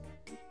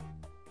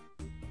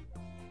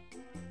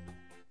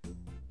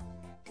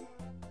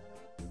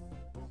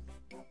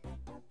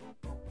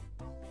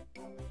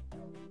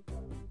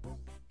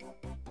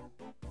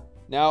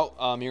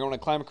 Now, you're going to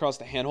climb across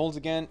the handholds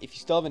again. If you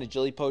still have an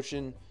agility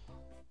potion,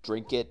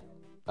 drink it.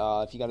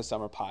 If you got a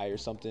summer pie or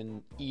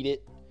something, eat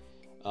it.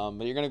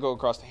 But you're going to go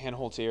across the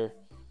handholds here.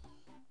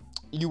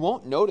 You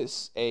won't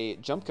notice a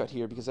jump cut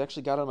here because I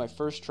actually got it on my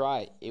first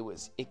try. It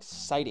was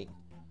exciting.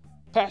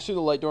 Pass through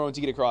the light door once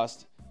you get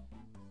across.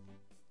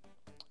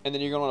 And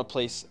then you're going to want to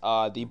place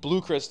the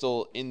blue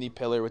crystal in the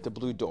pillar with the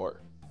blue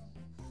door.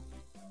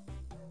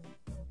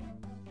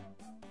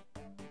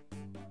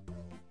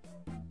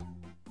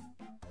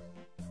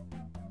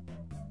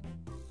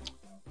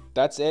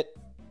 That's it.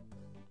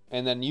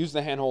 And then use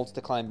the handholds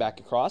to climb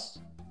back across.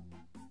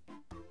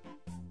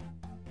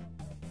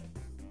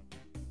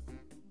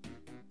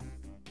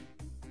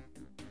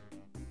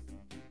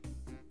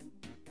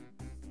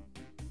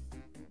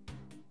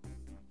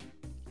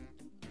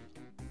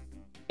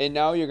 And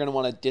now you're going to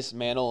want to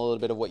dismantle a little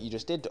bit of what you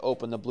just did to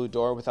open the blue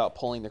door without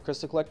pulling the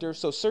crystal collector.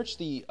 So search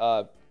the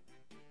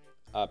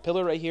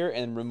pillar right here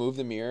and remove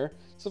the mirror.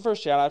 It's the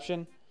first chat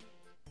option.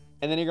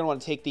 And then you're going to want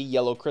to take the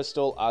yellow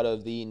crystal out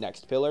of the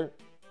next pillar.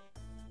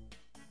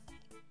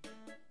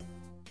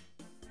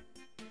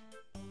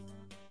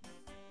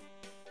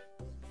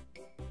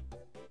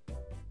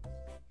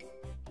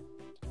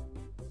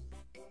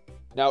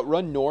 Now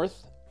run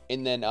north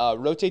and then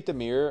rotate the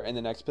mirror and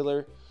the next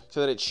pillar so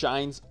that it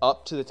shines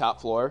up to the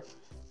top floor.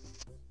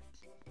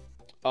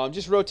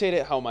 Just rotate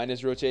it how mine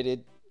is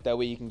rotated. That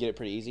way you can get it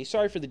pretty easy.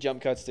 Sorry for the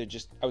jump cuts.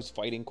 I was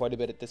fighting quite a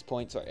bit at this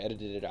point, so I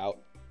edited it out.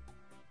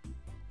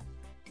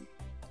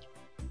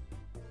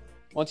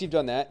 Once you've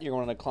done that, you're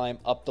going to climb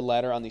up the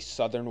ladder on the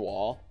southern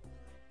wall.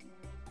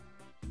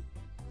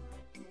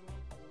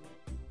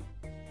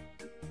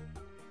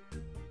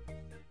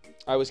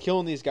 I was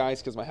killing these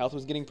guys because my health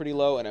was getting pretty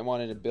low, and I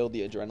wanted to build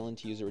the adrenaline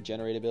to use the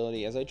regenerate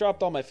ability, as I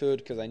dropped all my food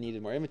because I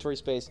needed more inventory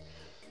space.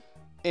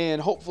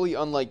 And hopefully,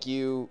 unlike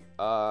you,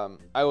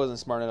 I wasn't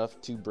smart enough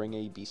to bring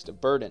a beast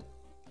of burden.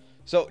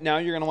 So now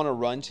you're going to want to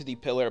run to the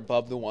pillar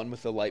above the one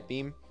with the light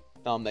beam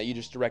that you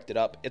just directed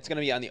up. It's going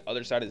to be on the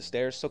other side of the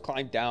stairs, so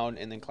climb down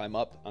and then climb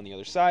up on the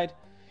other side.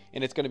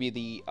 And it's going to be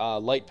the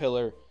light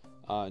pillar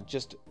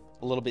just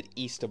a little bit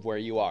east of where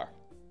you are.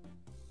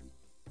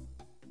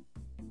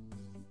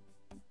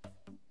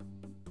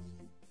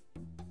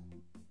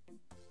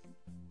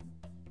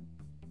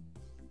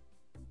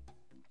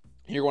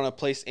 You're going to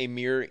place a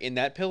mirror in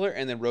that pillar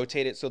and then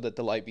rotate it so that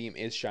the light beam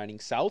is shining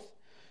south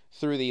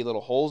through the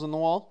little holes in the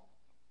wall.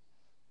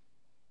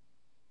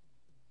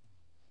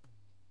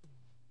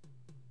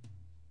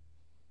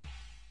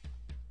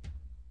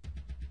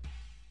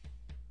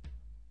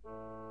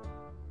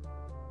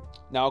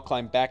 Now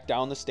climb back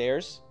down the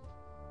stairs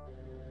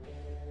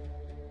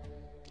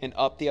and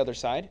up the other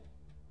side.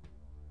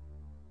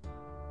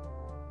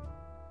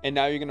 And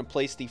now you're going to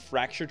place the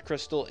fractured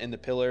crystal in the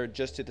pillar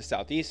just to the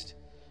southeast.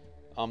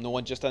 The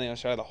one just on the other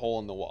side of the hole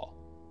in the wall.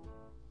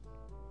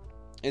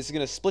 It's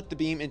going to split the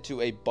beam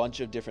into a bunch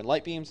of different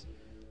light beams.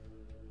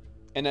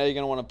 And now you're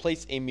going to want to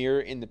place a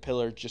mirror in the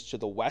pillar just to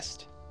the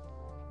west.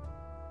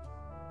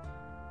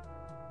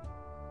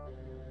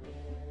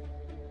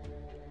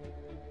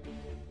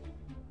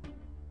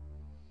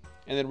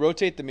 And then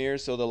rotate the mirror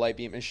so the light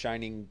beam is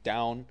shining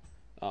down,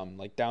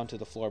 like down to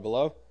the floor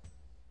below.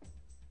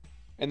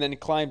 And then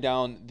climb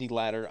down the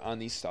ladder on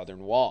the southern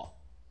wall.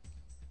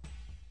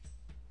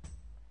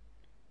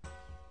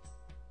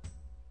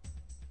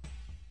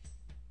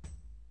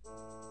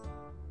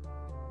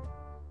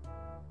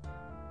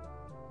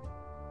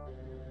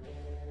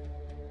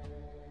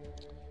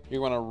 You're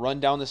going to run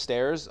down the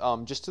stairs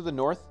just to the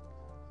north.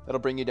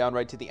 That'll bring you down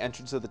right to the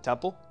entrance of the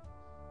temple.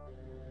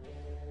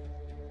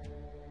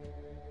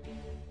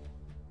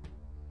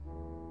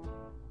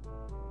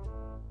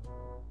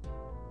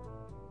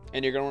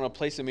 And you're going to want to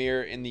place a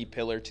mirror in the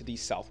pillar to the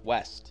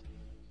southwest.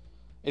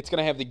 It's going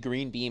to have the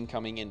green beam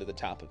coming into the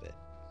top of it.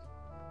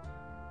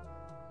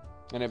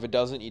 And if it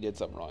doesn't, you did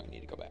something wrong. You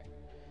need to go back.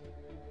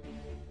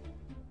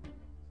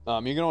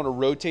 You're going to want to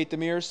rotate the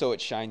mirror so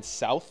it shines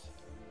south.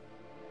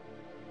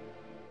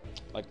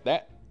 Like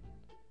that.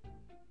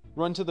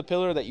 Run to the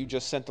pillar that you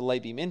just sent the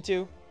light beam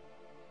into.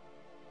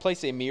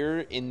 Place a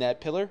mirror in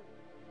that pillar.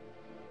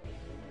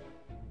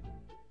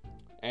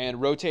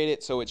 And rotate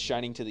it so it's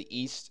shining to the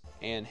east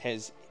and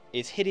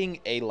is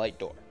hitting a light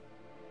door.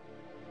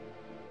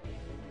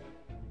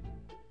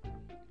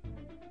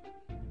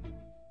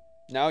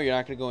 Now you're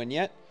not going to go in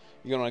yet.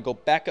 You're going to go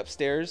back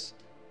upstairs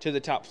to the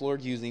top floor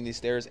using these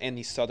stairs and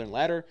the southern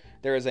ladder.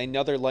 There is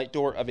another light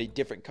door of a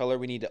different color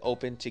we need to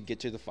open to get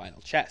to the final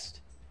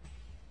chest.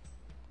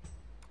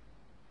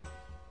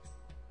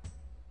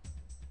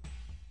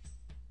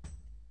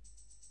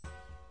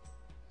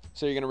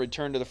 So you're going to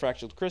return to the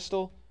fractured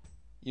crystal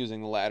using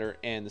the ladder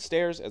and the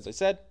stairs, as I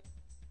said.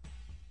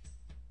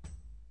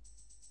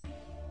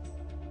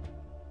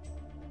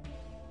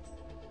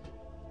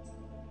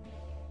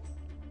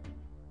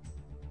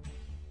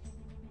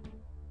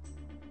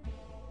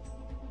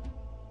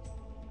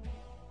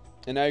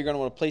 And now you're going to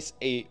want to place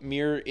a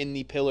mirror in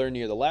the pillar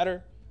near the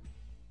ladder.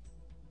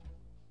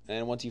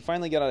 And once you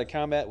finally get out of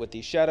combat with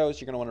these shadows,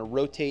 you're going to want to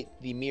rotate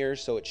the mirror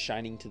so it's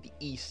shining to the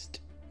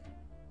east.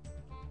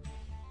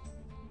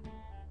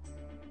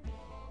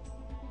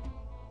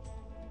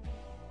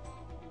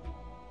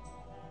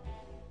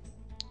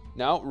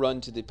 Now run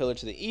to the pillar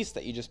to the east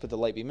that you just put the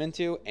light beam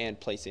into and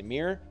place a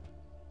mirror.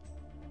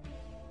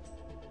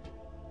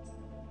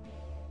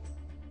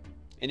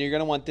 And you're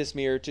going to want this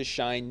mirror to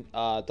shine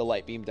the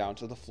light beam down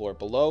to the floor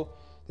below.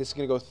 This is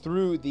going to go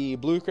through the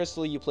blue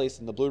crystal you placed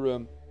in the blue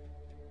room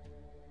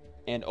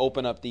and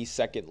open up the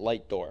second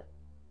light door.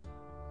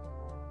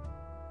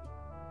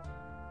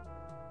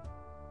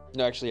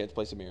 No, actually, you have to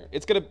place a mirror.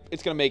 It's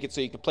gonna make it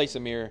so you can place a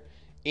mirror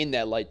in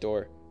that light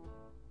door.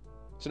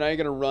 So now you're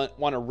gonna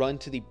want to run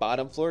to the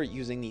bottom floor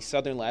using the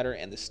southern ladder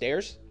and the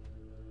stairs.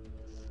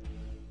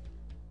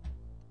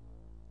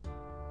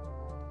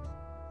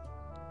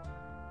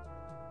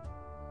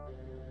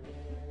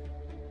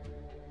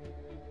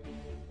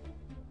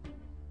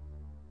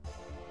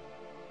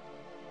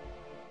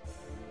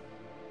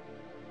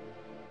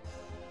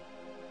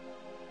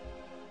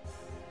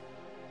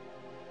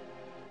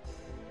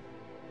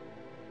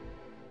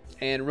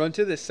 And run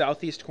to the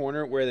southeast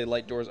corner where the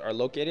light doors are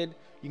located.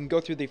 You can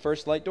go through the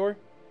first light door.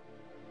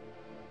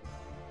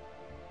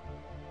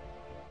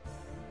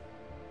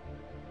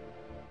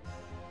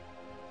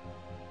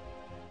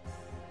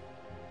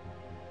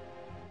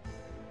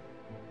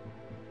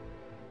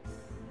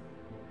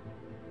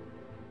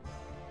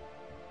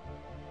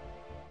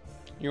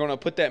 You're going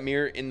to put that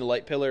mirror in the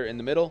light pillar in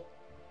the middle.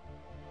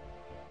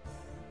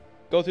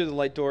 Go through the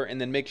light door and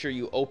then make sure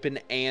you open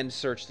and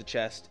search the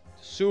chest.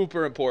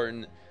 Super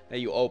important that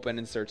you open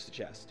and search the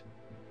chest.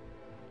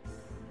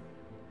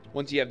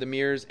 Once you have the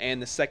mirrors and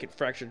the second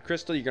fractured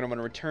crystal, you're going to want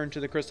to return to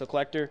the crystal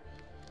collector.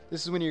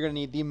 This is when you're going to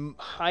need the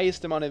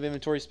highest amount of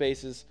inventory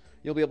spaces.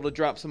 You'll be able to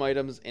drop some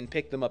items and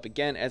pick them up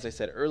again, as I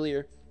said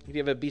earlier. If you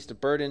have a beast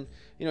of burden,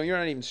 you know, you're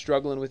not even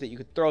struggling with it. You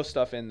could throw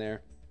stuff in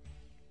there.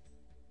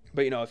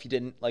 But, you know, if you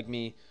didn't, like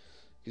me,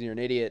 because you're an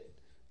idiot,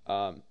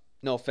 no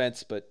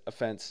offense, but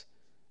offense,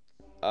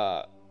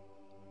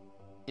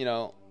 you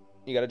know,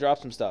 you got to drop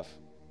some stuff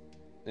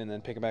and then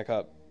pick it back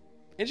up.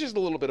 It's just a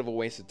little bit of a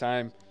waste of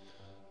time.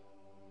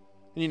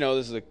 And you know,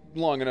 this is a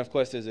long enough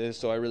quest as is,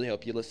 so I really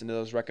hope you listen to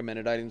those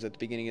recommended items at the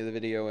beginning of the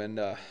video, and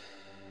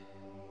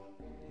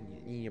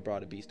you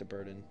brought a beast of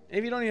burden. And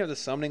if you don't even have the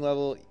summoning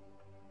level,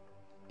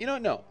 you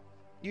don't know.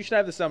 You should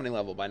have the summoning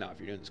level by now if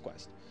you're doing this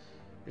quest.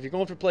 If you're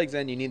going for Plague's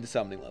End, you need the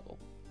summoning level.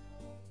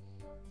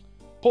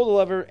 Pull the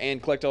lever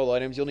and collect all the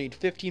items. You'll need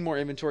 15 more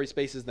inventory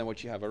spaces than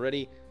what you have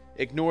already.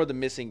 Ignore the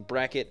missing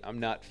bracket. I'm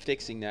not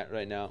fixing that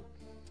right now.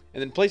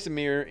 And then place a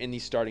mirror in the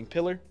starting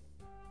pillar.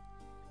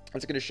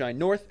 It's going to shine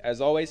north, as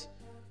always.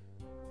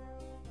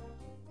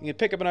 You can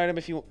pick up an item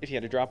if you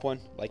had to drop one,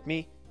 like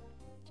me.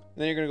 And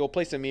then you're going to go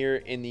place a mirror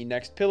in the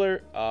next pillar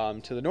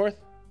to the north.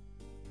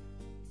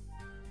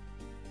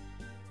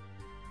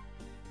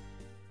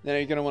 Then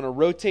you're going to want to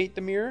rotate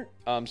the mirror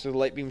so the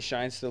light beam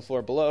shines to the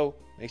floor below.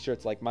 Make sure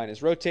it's like mine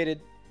is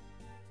rotated.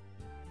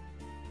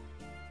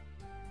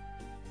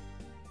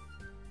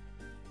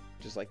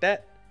 Just like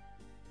that.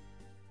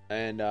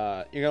 And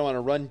you're going to want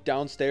to run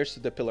downstairs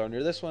to the pillar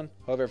under this one.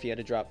 However, if you had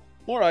to drop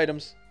more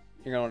items,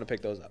 you're going to want to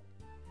pick those up.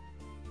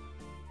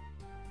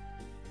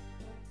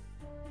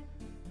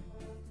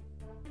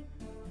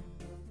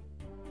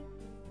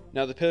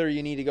 Now the pillar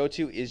you need to go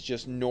to is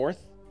just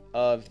north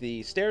of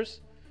the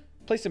stairs.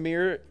 Place a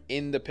mirror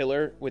in the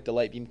pillar with the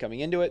light beam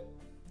coming into it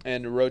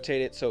and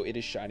rotate it so it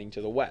is shining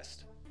to the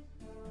west.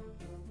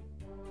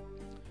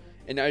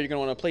 And now you're going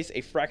to want to place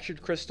a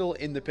fractured crystal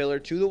in the pillar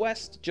to the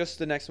west, just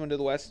the next one to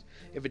the west.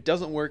 If it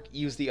doesn't work,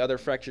 use the other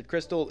fractured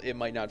crystal. It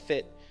might not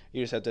fit.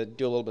 You just have to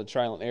do a little bit of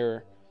trial and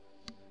error.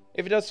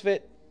 If it does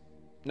fit,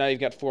 now you've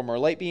got 4 more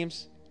light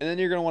beams. And then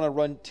you're going to want to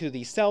run to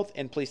the south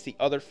and place the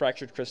other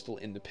fractured crystal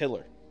in the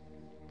pillar.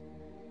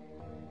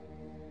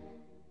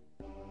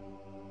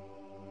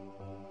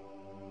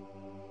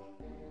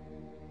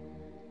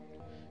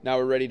 Now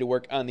we're ready to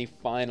work on the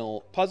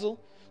final puzzle.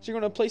 So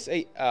you're going to place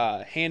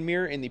a hand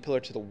mirror in the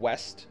pillar to the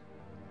west.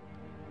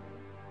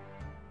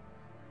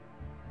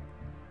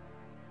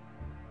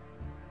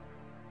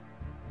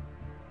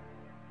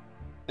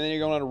 And then you're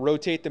going to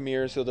rotate the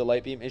mirror so the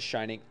light beam is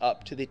shining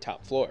up to the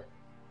top floor.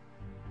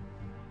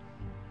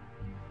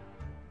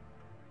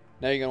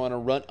 Now you're going to want to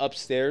run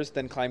upstairs,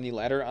 then climb the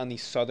ladder on the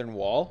southern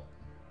wall.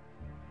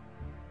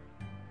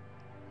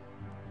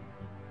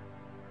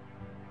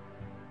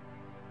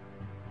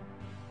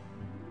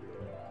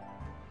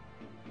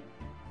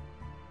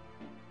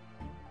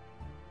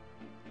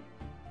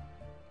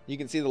 You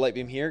can see the light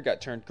beam here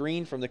got turned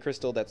green from the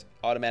crystal that's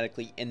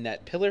automatically in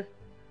that pillar.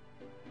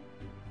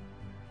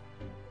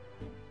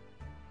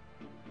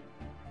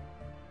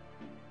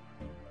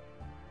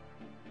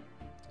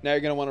 Now you're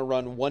going to want to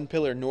run 1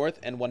 pillar north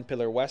and 1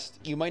 pillar west.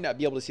 You might not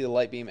be able to see the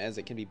light beam as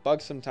it can be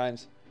bugged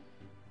sometimes.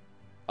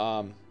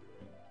 But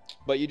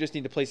you just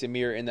need to place a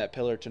mirror in that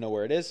pillar to know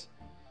where it is.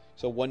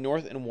 So 1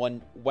 north and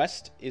 1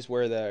 west is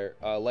where the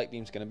light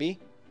beam is going to be.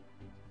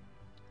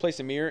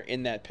 Place a mirror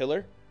in that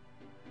pillar.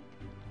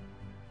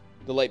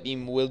 The light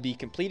beam will be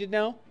completed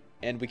now,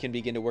 and we can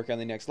begin to work on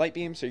the next light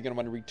beam. So you're going to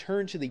want to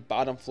return to the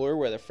bottom floor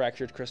where the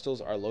fractured crystals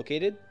are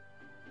located.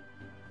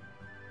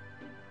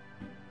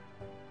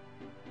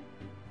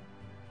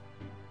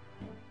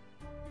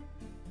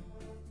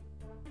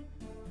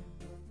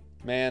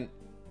 Man,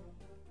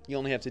 you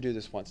only have to do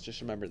this once. Just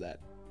remember that.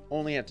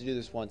 Only have to do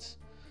this once.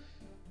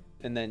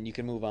 And then you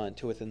can move on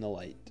to Within the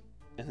Light.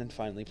 And then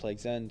finally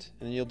Plague's End.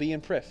 And then you'll be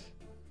in Prif.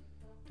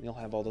 And you'll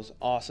have all those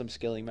awesome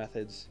scaling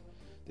methods.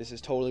 This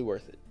is totally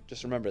worth it.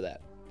 Just remember that.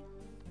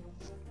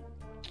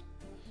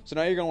 So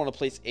now you're going to want to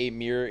place a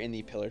mirror in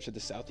the pillar to the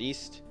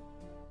southeast.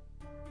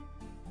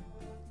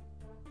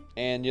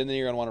 And then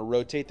you're going to want to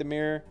rotate the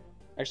mirror.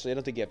 Actually, I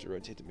don't think you have to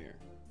rotate the mirror.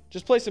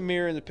 Just place a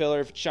mirror in the pillar.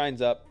 If it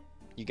shines up,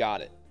 you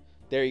got it.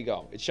 There you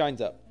go. It shines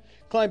up.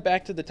 Climb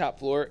back to the top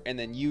floor and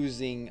then use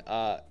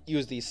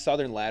the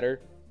southern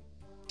ladder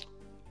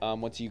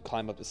once you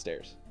climb up the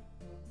stairs.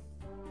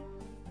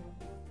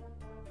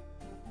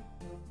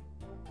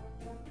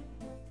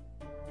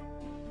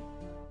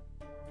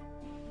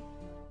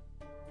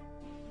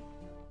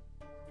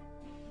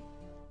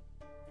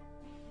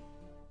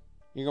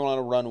 You're going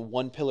to want to run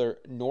 1 pillar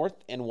north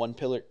and 1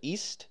 pillar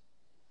east.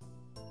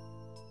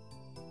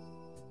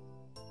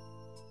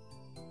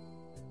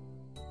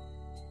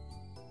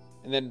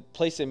 And then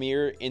place a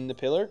mirror in the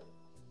pillar.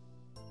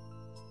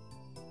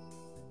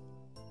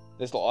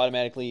 This will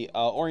automatically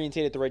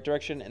orientate it the right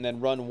direction. And then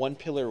run 1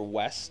 pillar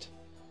west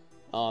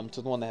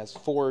to the one that has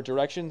 4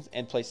 directions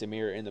and place a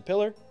mirror in the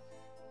pillar.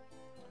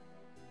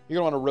 You're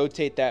going to want to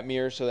rotate that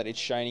mirror so that it's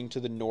shining to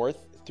the north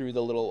through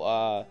the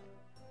little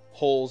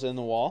holes in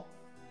the wall.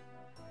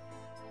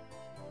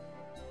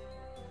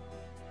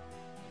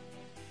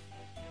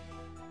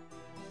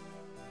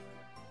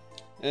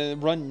 And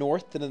then run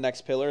north to the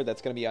next pillar.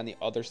 That's going to be on the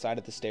other side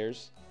of the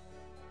stairs.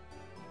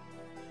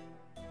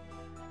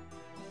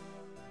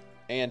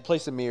 And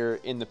place a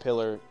mirror in the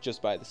pillar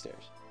just by the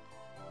stairs.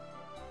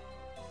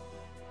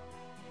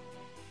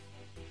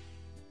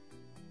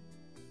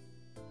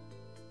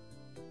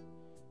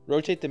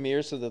 Rotate the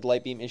mirror so that the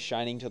light beam is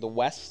shining to the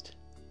west.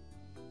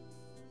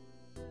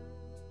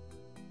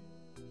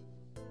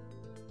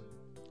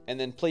 And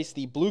then place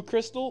the blue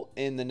crystal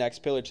in the next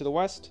pillar to the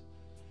west.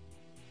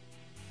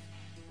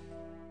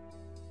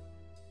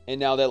 And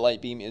now that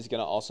light beam is going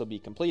to also be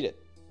completed.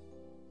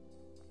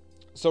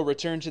 So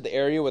return to the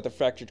area with the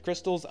fractured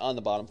crystals on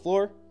the bottom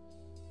floor.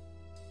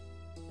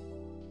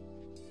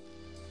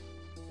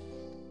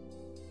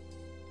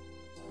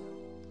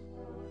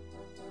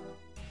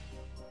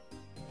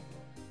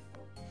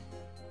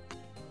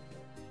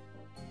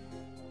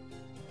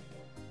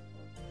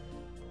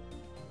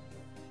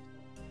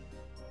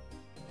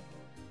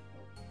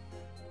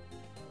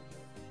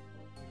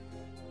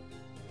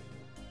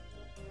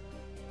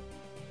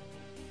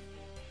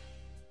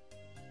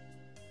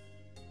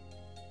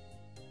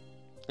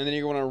 And then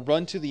you're going to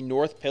run to the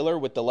north pillar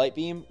with the light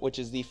beam, which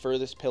is the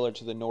furthest pillar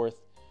to the north,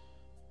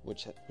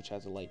 which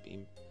has a light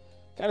beam.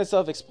 Kind of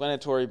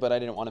self-explanatory, but I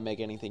didn't want to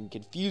make anything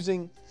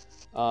confusing.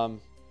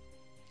 So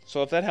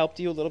if that helped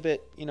you a little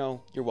bit, you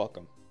know, you're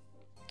welcome.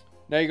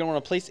 Now you're going to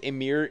want to place a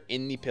mirror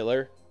in the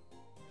pillar.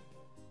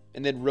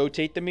 And then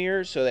rotate the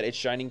mirror so that it's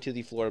shining to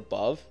the floor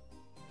above.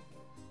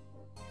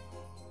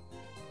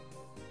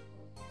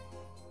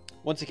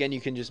 Once again, you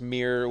can just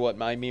mirror what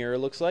my mirror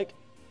looks like.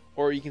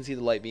 Or you can see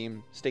the light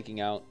beam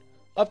sticking out.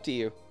 Up to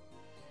you.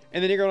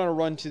 And then you're going to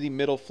run to the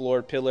middle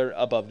floor pillar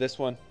above this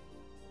one.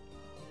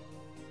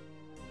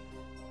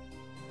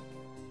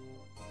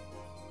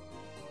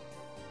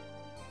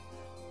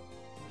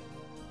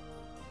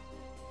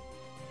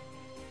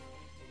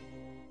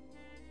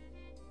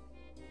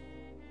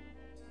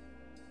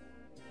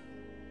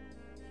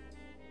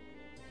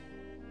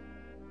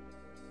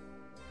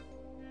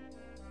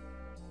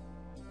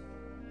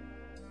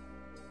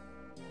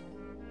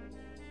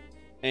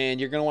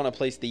 And you're going to want to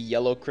place the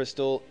yellow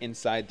crystal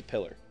inside the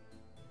pillar.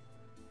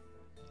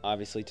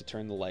 Obviously to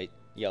turn the light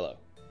yellow.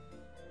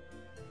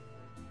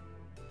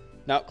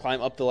 Now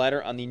climb up the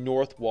ladder on the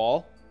north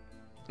wall.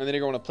 And then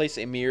you're going to place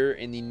a mirror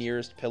in the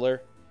nearest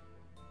pillar.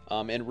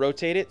 And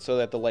rotate it so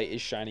that the light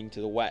is shining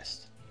to the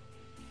west.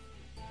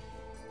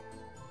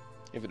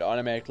 If it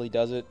automatically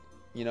does it,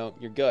 you know,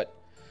 you're good.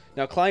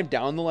 Now climb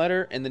down the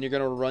ladder and then you're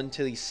going to run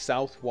to the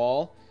south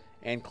wall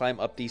and climb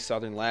up the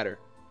southern ladder.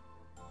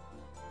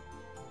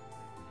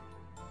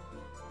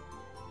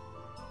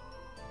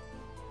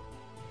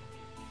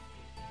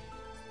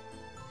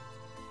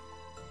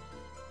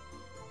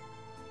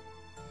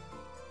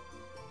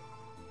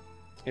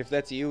 If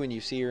that's you and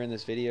you see her in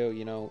this video,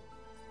 you know,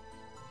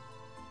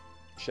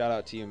 shout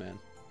out to you, man.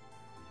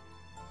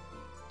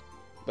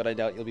 But I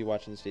doubt you'll be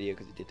watching this video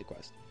because you did the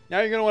quest. Now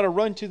you're going to want to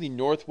run to the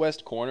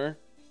northwest corner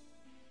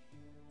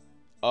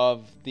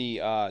of the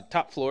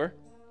top floor.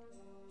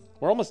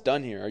 We're almost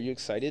done here. Are you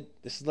excited?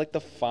 This is like the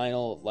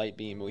final light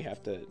beam we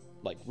have to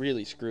like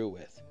really screw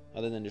with,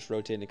 other than just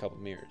rotating a couple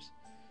mirrors.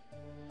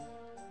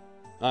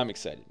 I'm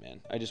excited, man.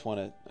 I just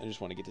want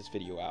to get this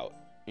video out.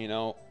 You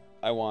know,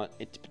 I want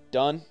it to be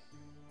done.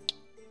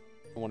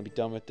 I want to be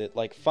done with it.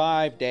 Like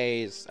 5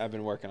 days I've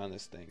been working on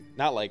this thing.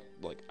 Not like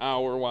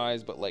hour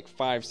wise, but like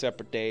 5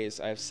 separate days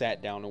I've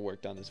sat down and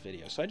worked on this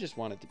video. So I just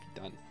want it to be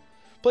done.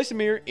 Place a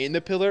mirror in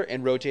the pillar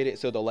and rotate it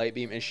so the light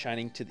beam is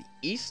shining to the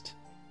east.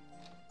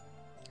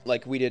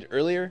 Like we did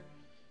earlier.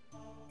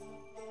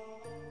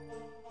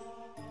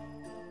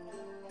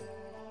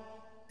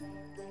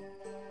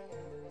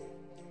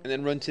 And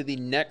then run to the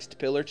next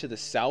pillar to the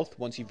south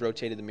once you've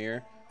rotated the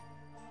mirror.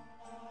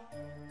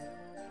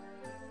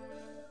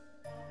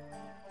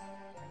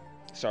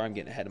 Sorry, I'm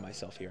getting ahead of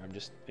myself here. I'm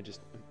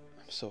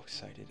so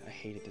excited. I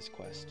hated this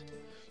quest.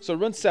 So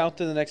run south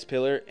to the next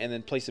pillar and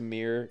then place a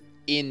mirror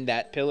in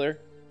that pillar.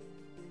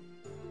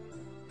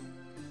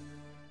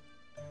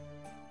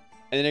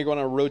 And then you're going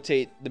to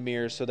rotate the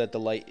mirror so that the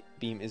light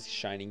beam is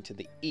shining to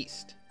the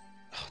east.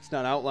 Oh, it's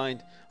not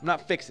outlined. I'm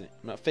not fixing it.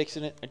 I'm not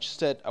fixing it. I just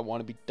said I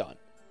want to be done.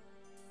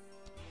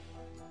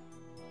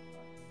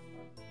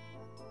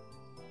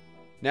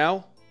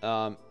 Now,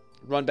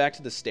 run back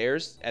to the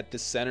stairs at the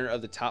center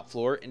of the top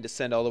floor and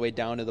descend all the way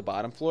down to the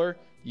bottom floor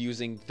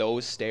using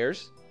those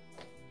stairs.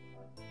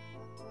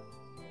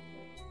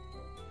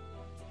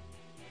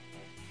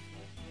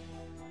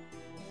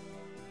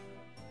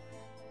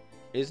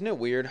 Isn't it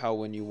weird how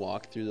when you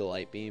walk through the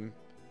light beam,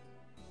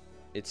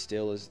 it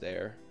still is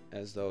there,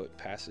 as though it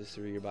passes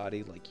through your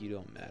body like you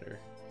don't matter?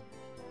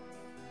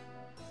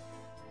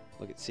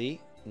 Look at, see?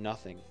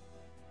 Nothing.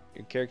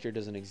 Your character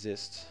doesn't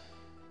exist.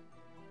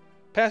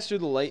 Pass through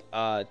the light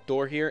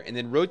door here, and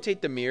then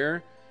rotate the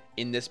mirror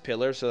in this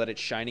pillar so that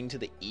it's shining to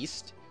the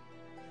east.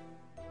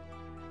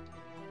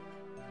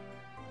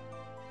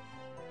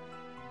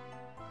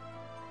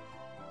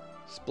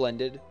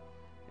 Splendid.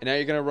 And now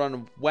you're going to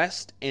run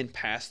west and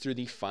pass through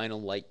the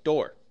final light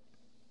door.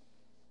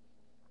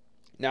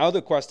 Now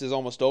the quest is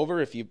almost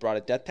over if you've brought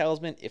a death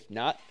talisman. If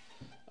not,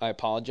 I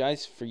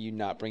apologize for you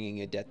not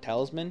bringing a death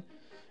talisman.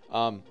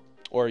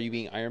 Or you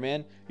being Iron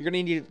Man. You're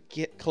going to need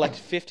to collect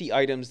 50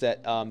 items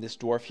that this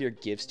dwarf here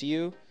gives to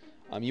you.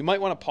 You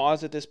might want to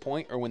pause at this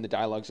point or when the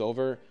dialogue's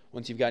over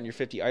once you've gotten your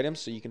 50 items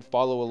so you can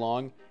follow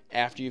along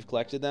after you've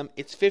collected them.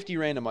 It's 50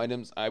 random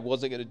items. I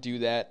wasn't going to do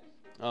that.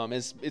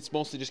 It's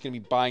mostly just going to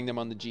be buying them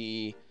on the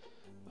GE.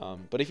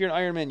 But if you're an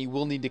Iron Man, you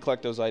will need to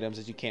collect those items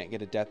as you can't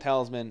get a death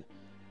talisman.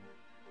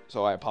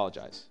 So I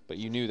apologize. But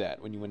you knew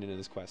that when you went into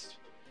this quest.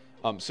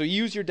 So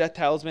use your death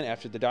talisman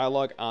after the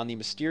dialogue on the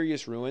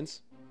mysterious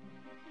ruins.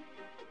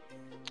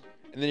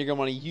 And then you're going to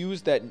want to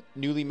use that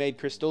newly made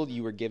crystal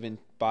you were given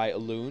by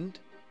Elund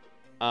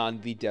on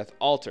the death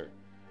altar.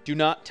 Do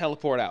not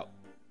teleport out.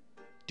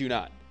 Do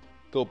not.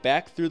 Go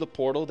back through the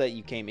portal that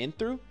you came in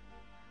through.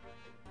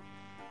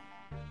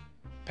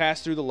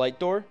 Pass through the light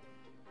door.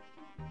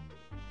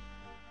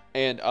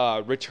 And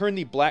return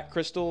the black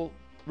crystal.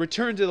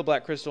 Return to the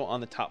black crystal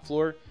on the top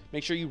floor.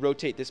 Make sure you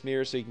rotate this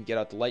mirror so you can get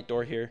out the light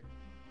door here.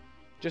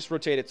 Just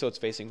rotate it so it's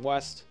facing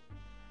west.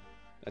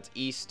 That's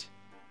east.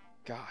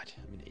 God,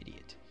 I'm an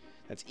idiot.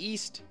 That's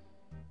east.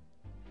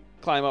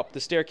 Climb up the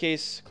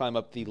staircase. Climb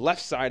up the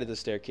left side of the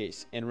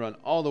staircase. And run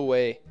all the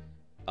way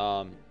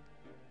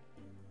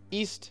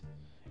east.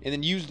 And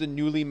then use the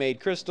newly made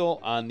crystal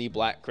on the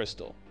black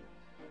crystal.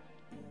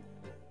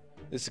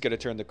 This is going to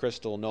turn the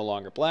crystal no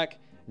longer black.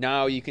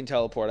 Now you can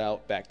teleport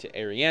out back to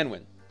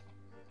Arianwen.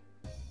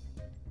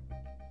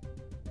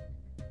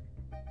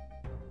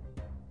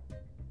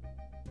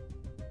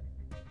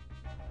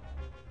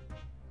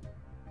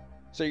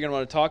 So you're going to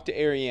want to talk to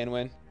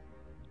Arianwen.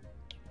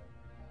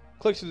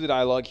 Click through the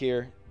dialogue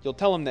here. You'll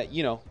tell him that,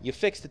 you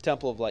fixed the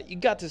Temple of Light. You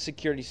got the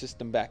security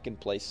system back in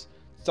place.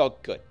 It's all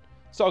good.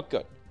 It's all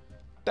good.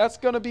 That's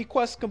going to be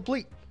quest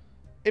complete.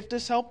 If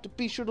this helped,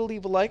 be sure to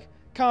leave a like.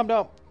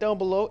 Comment down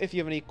below if you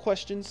have any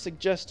questions,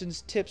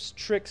 suggestions, tips,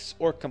 tricks,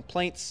 or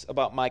complaints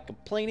about my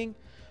complaining.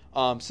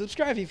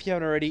 Subscribe if you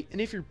haven't already.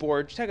 And if you're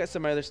bored, check out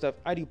some of my other stuff.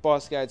 I do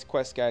boss guides,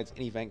 quest guides,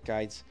 and event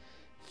guides.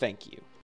 Thank you.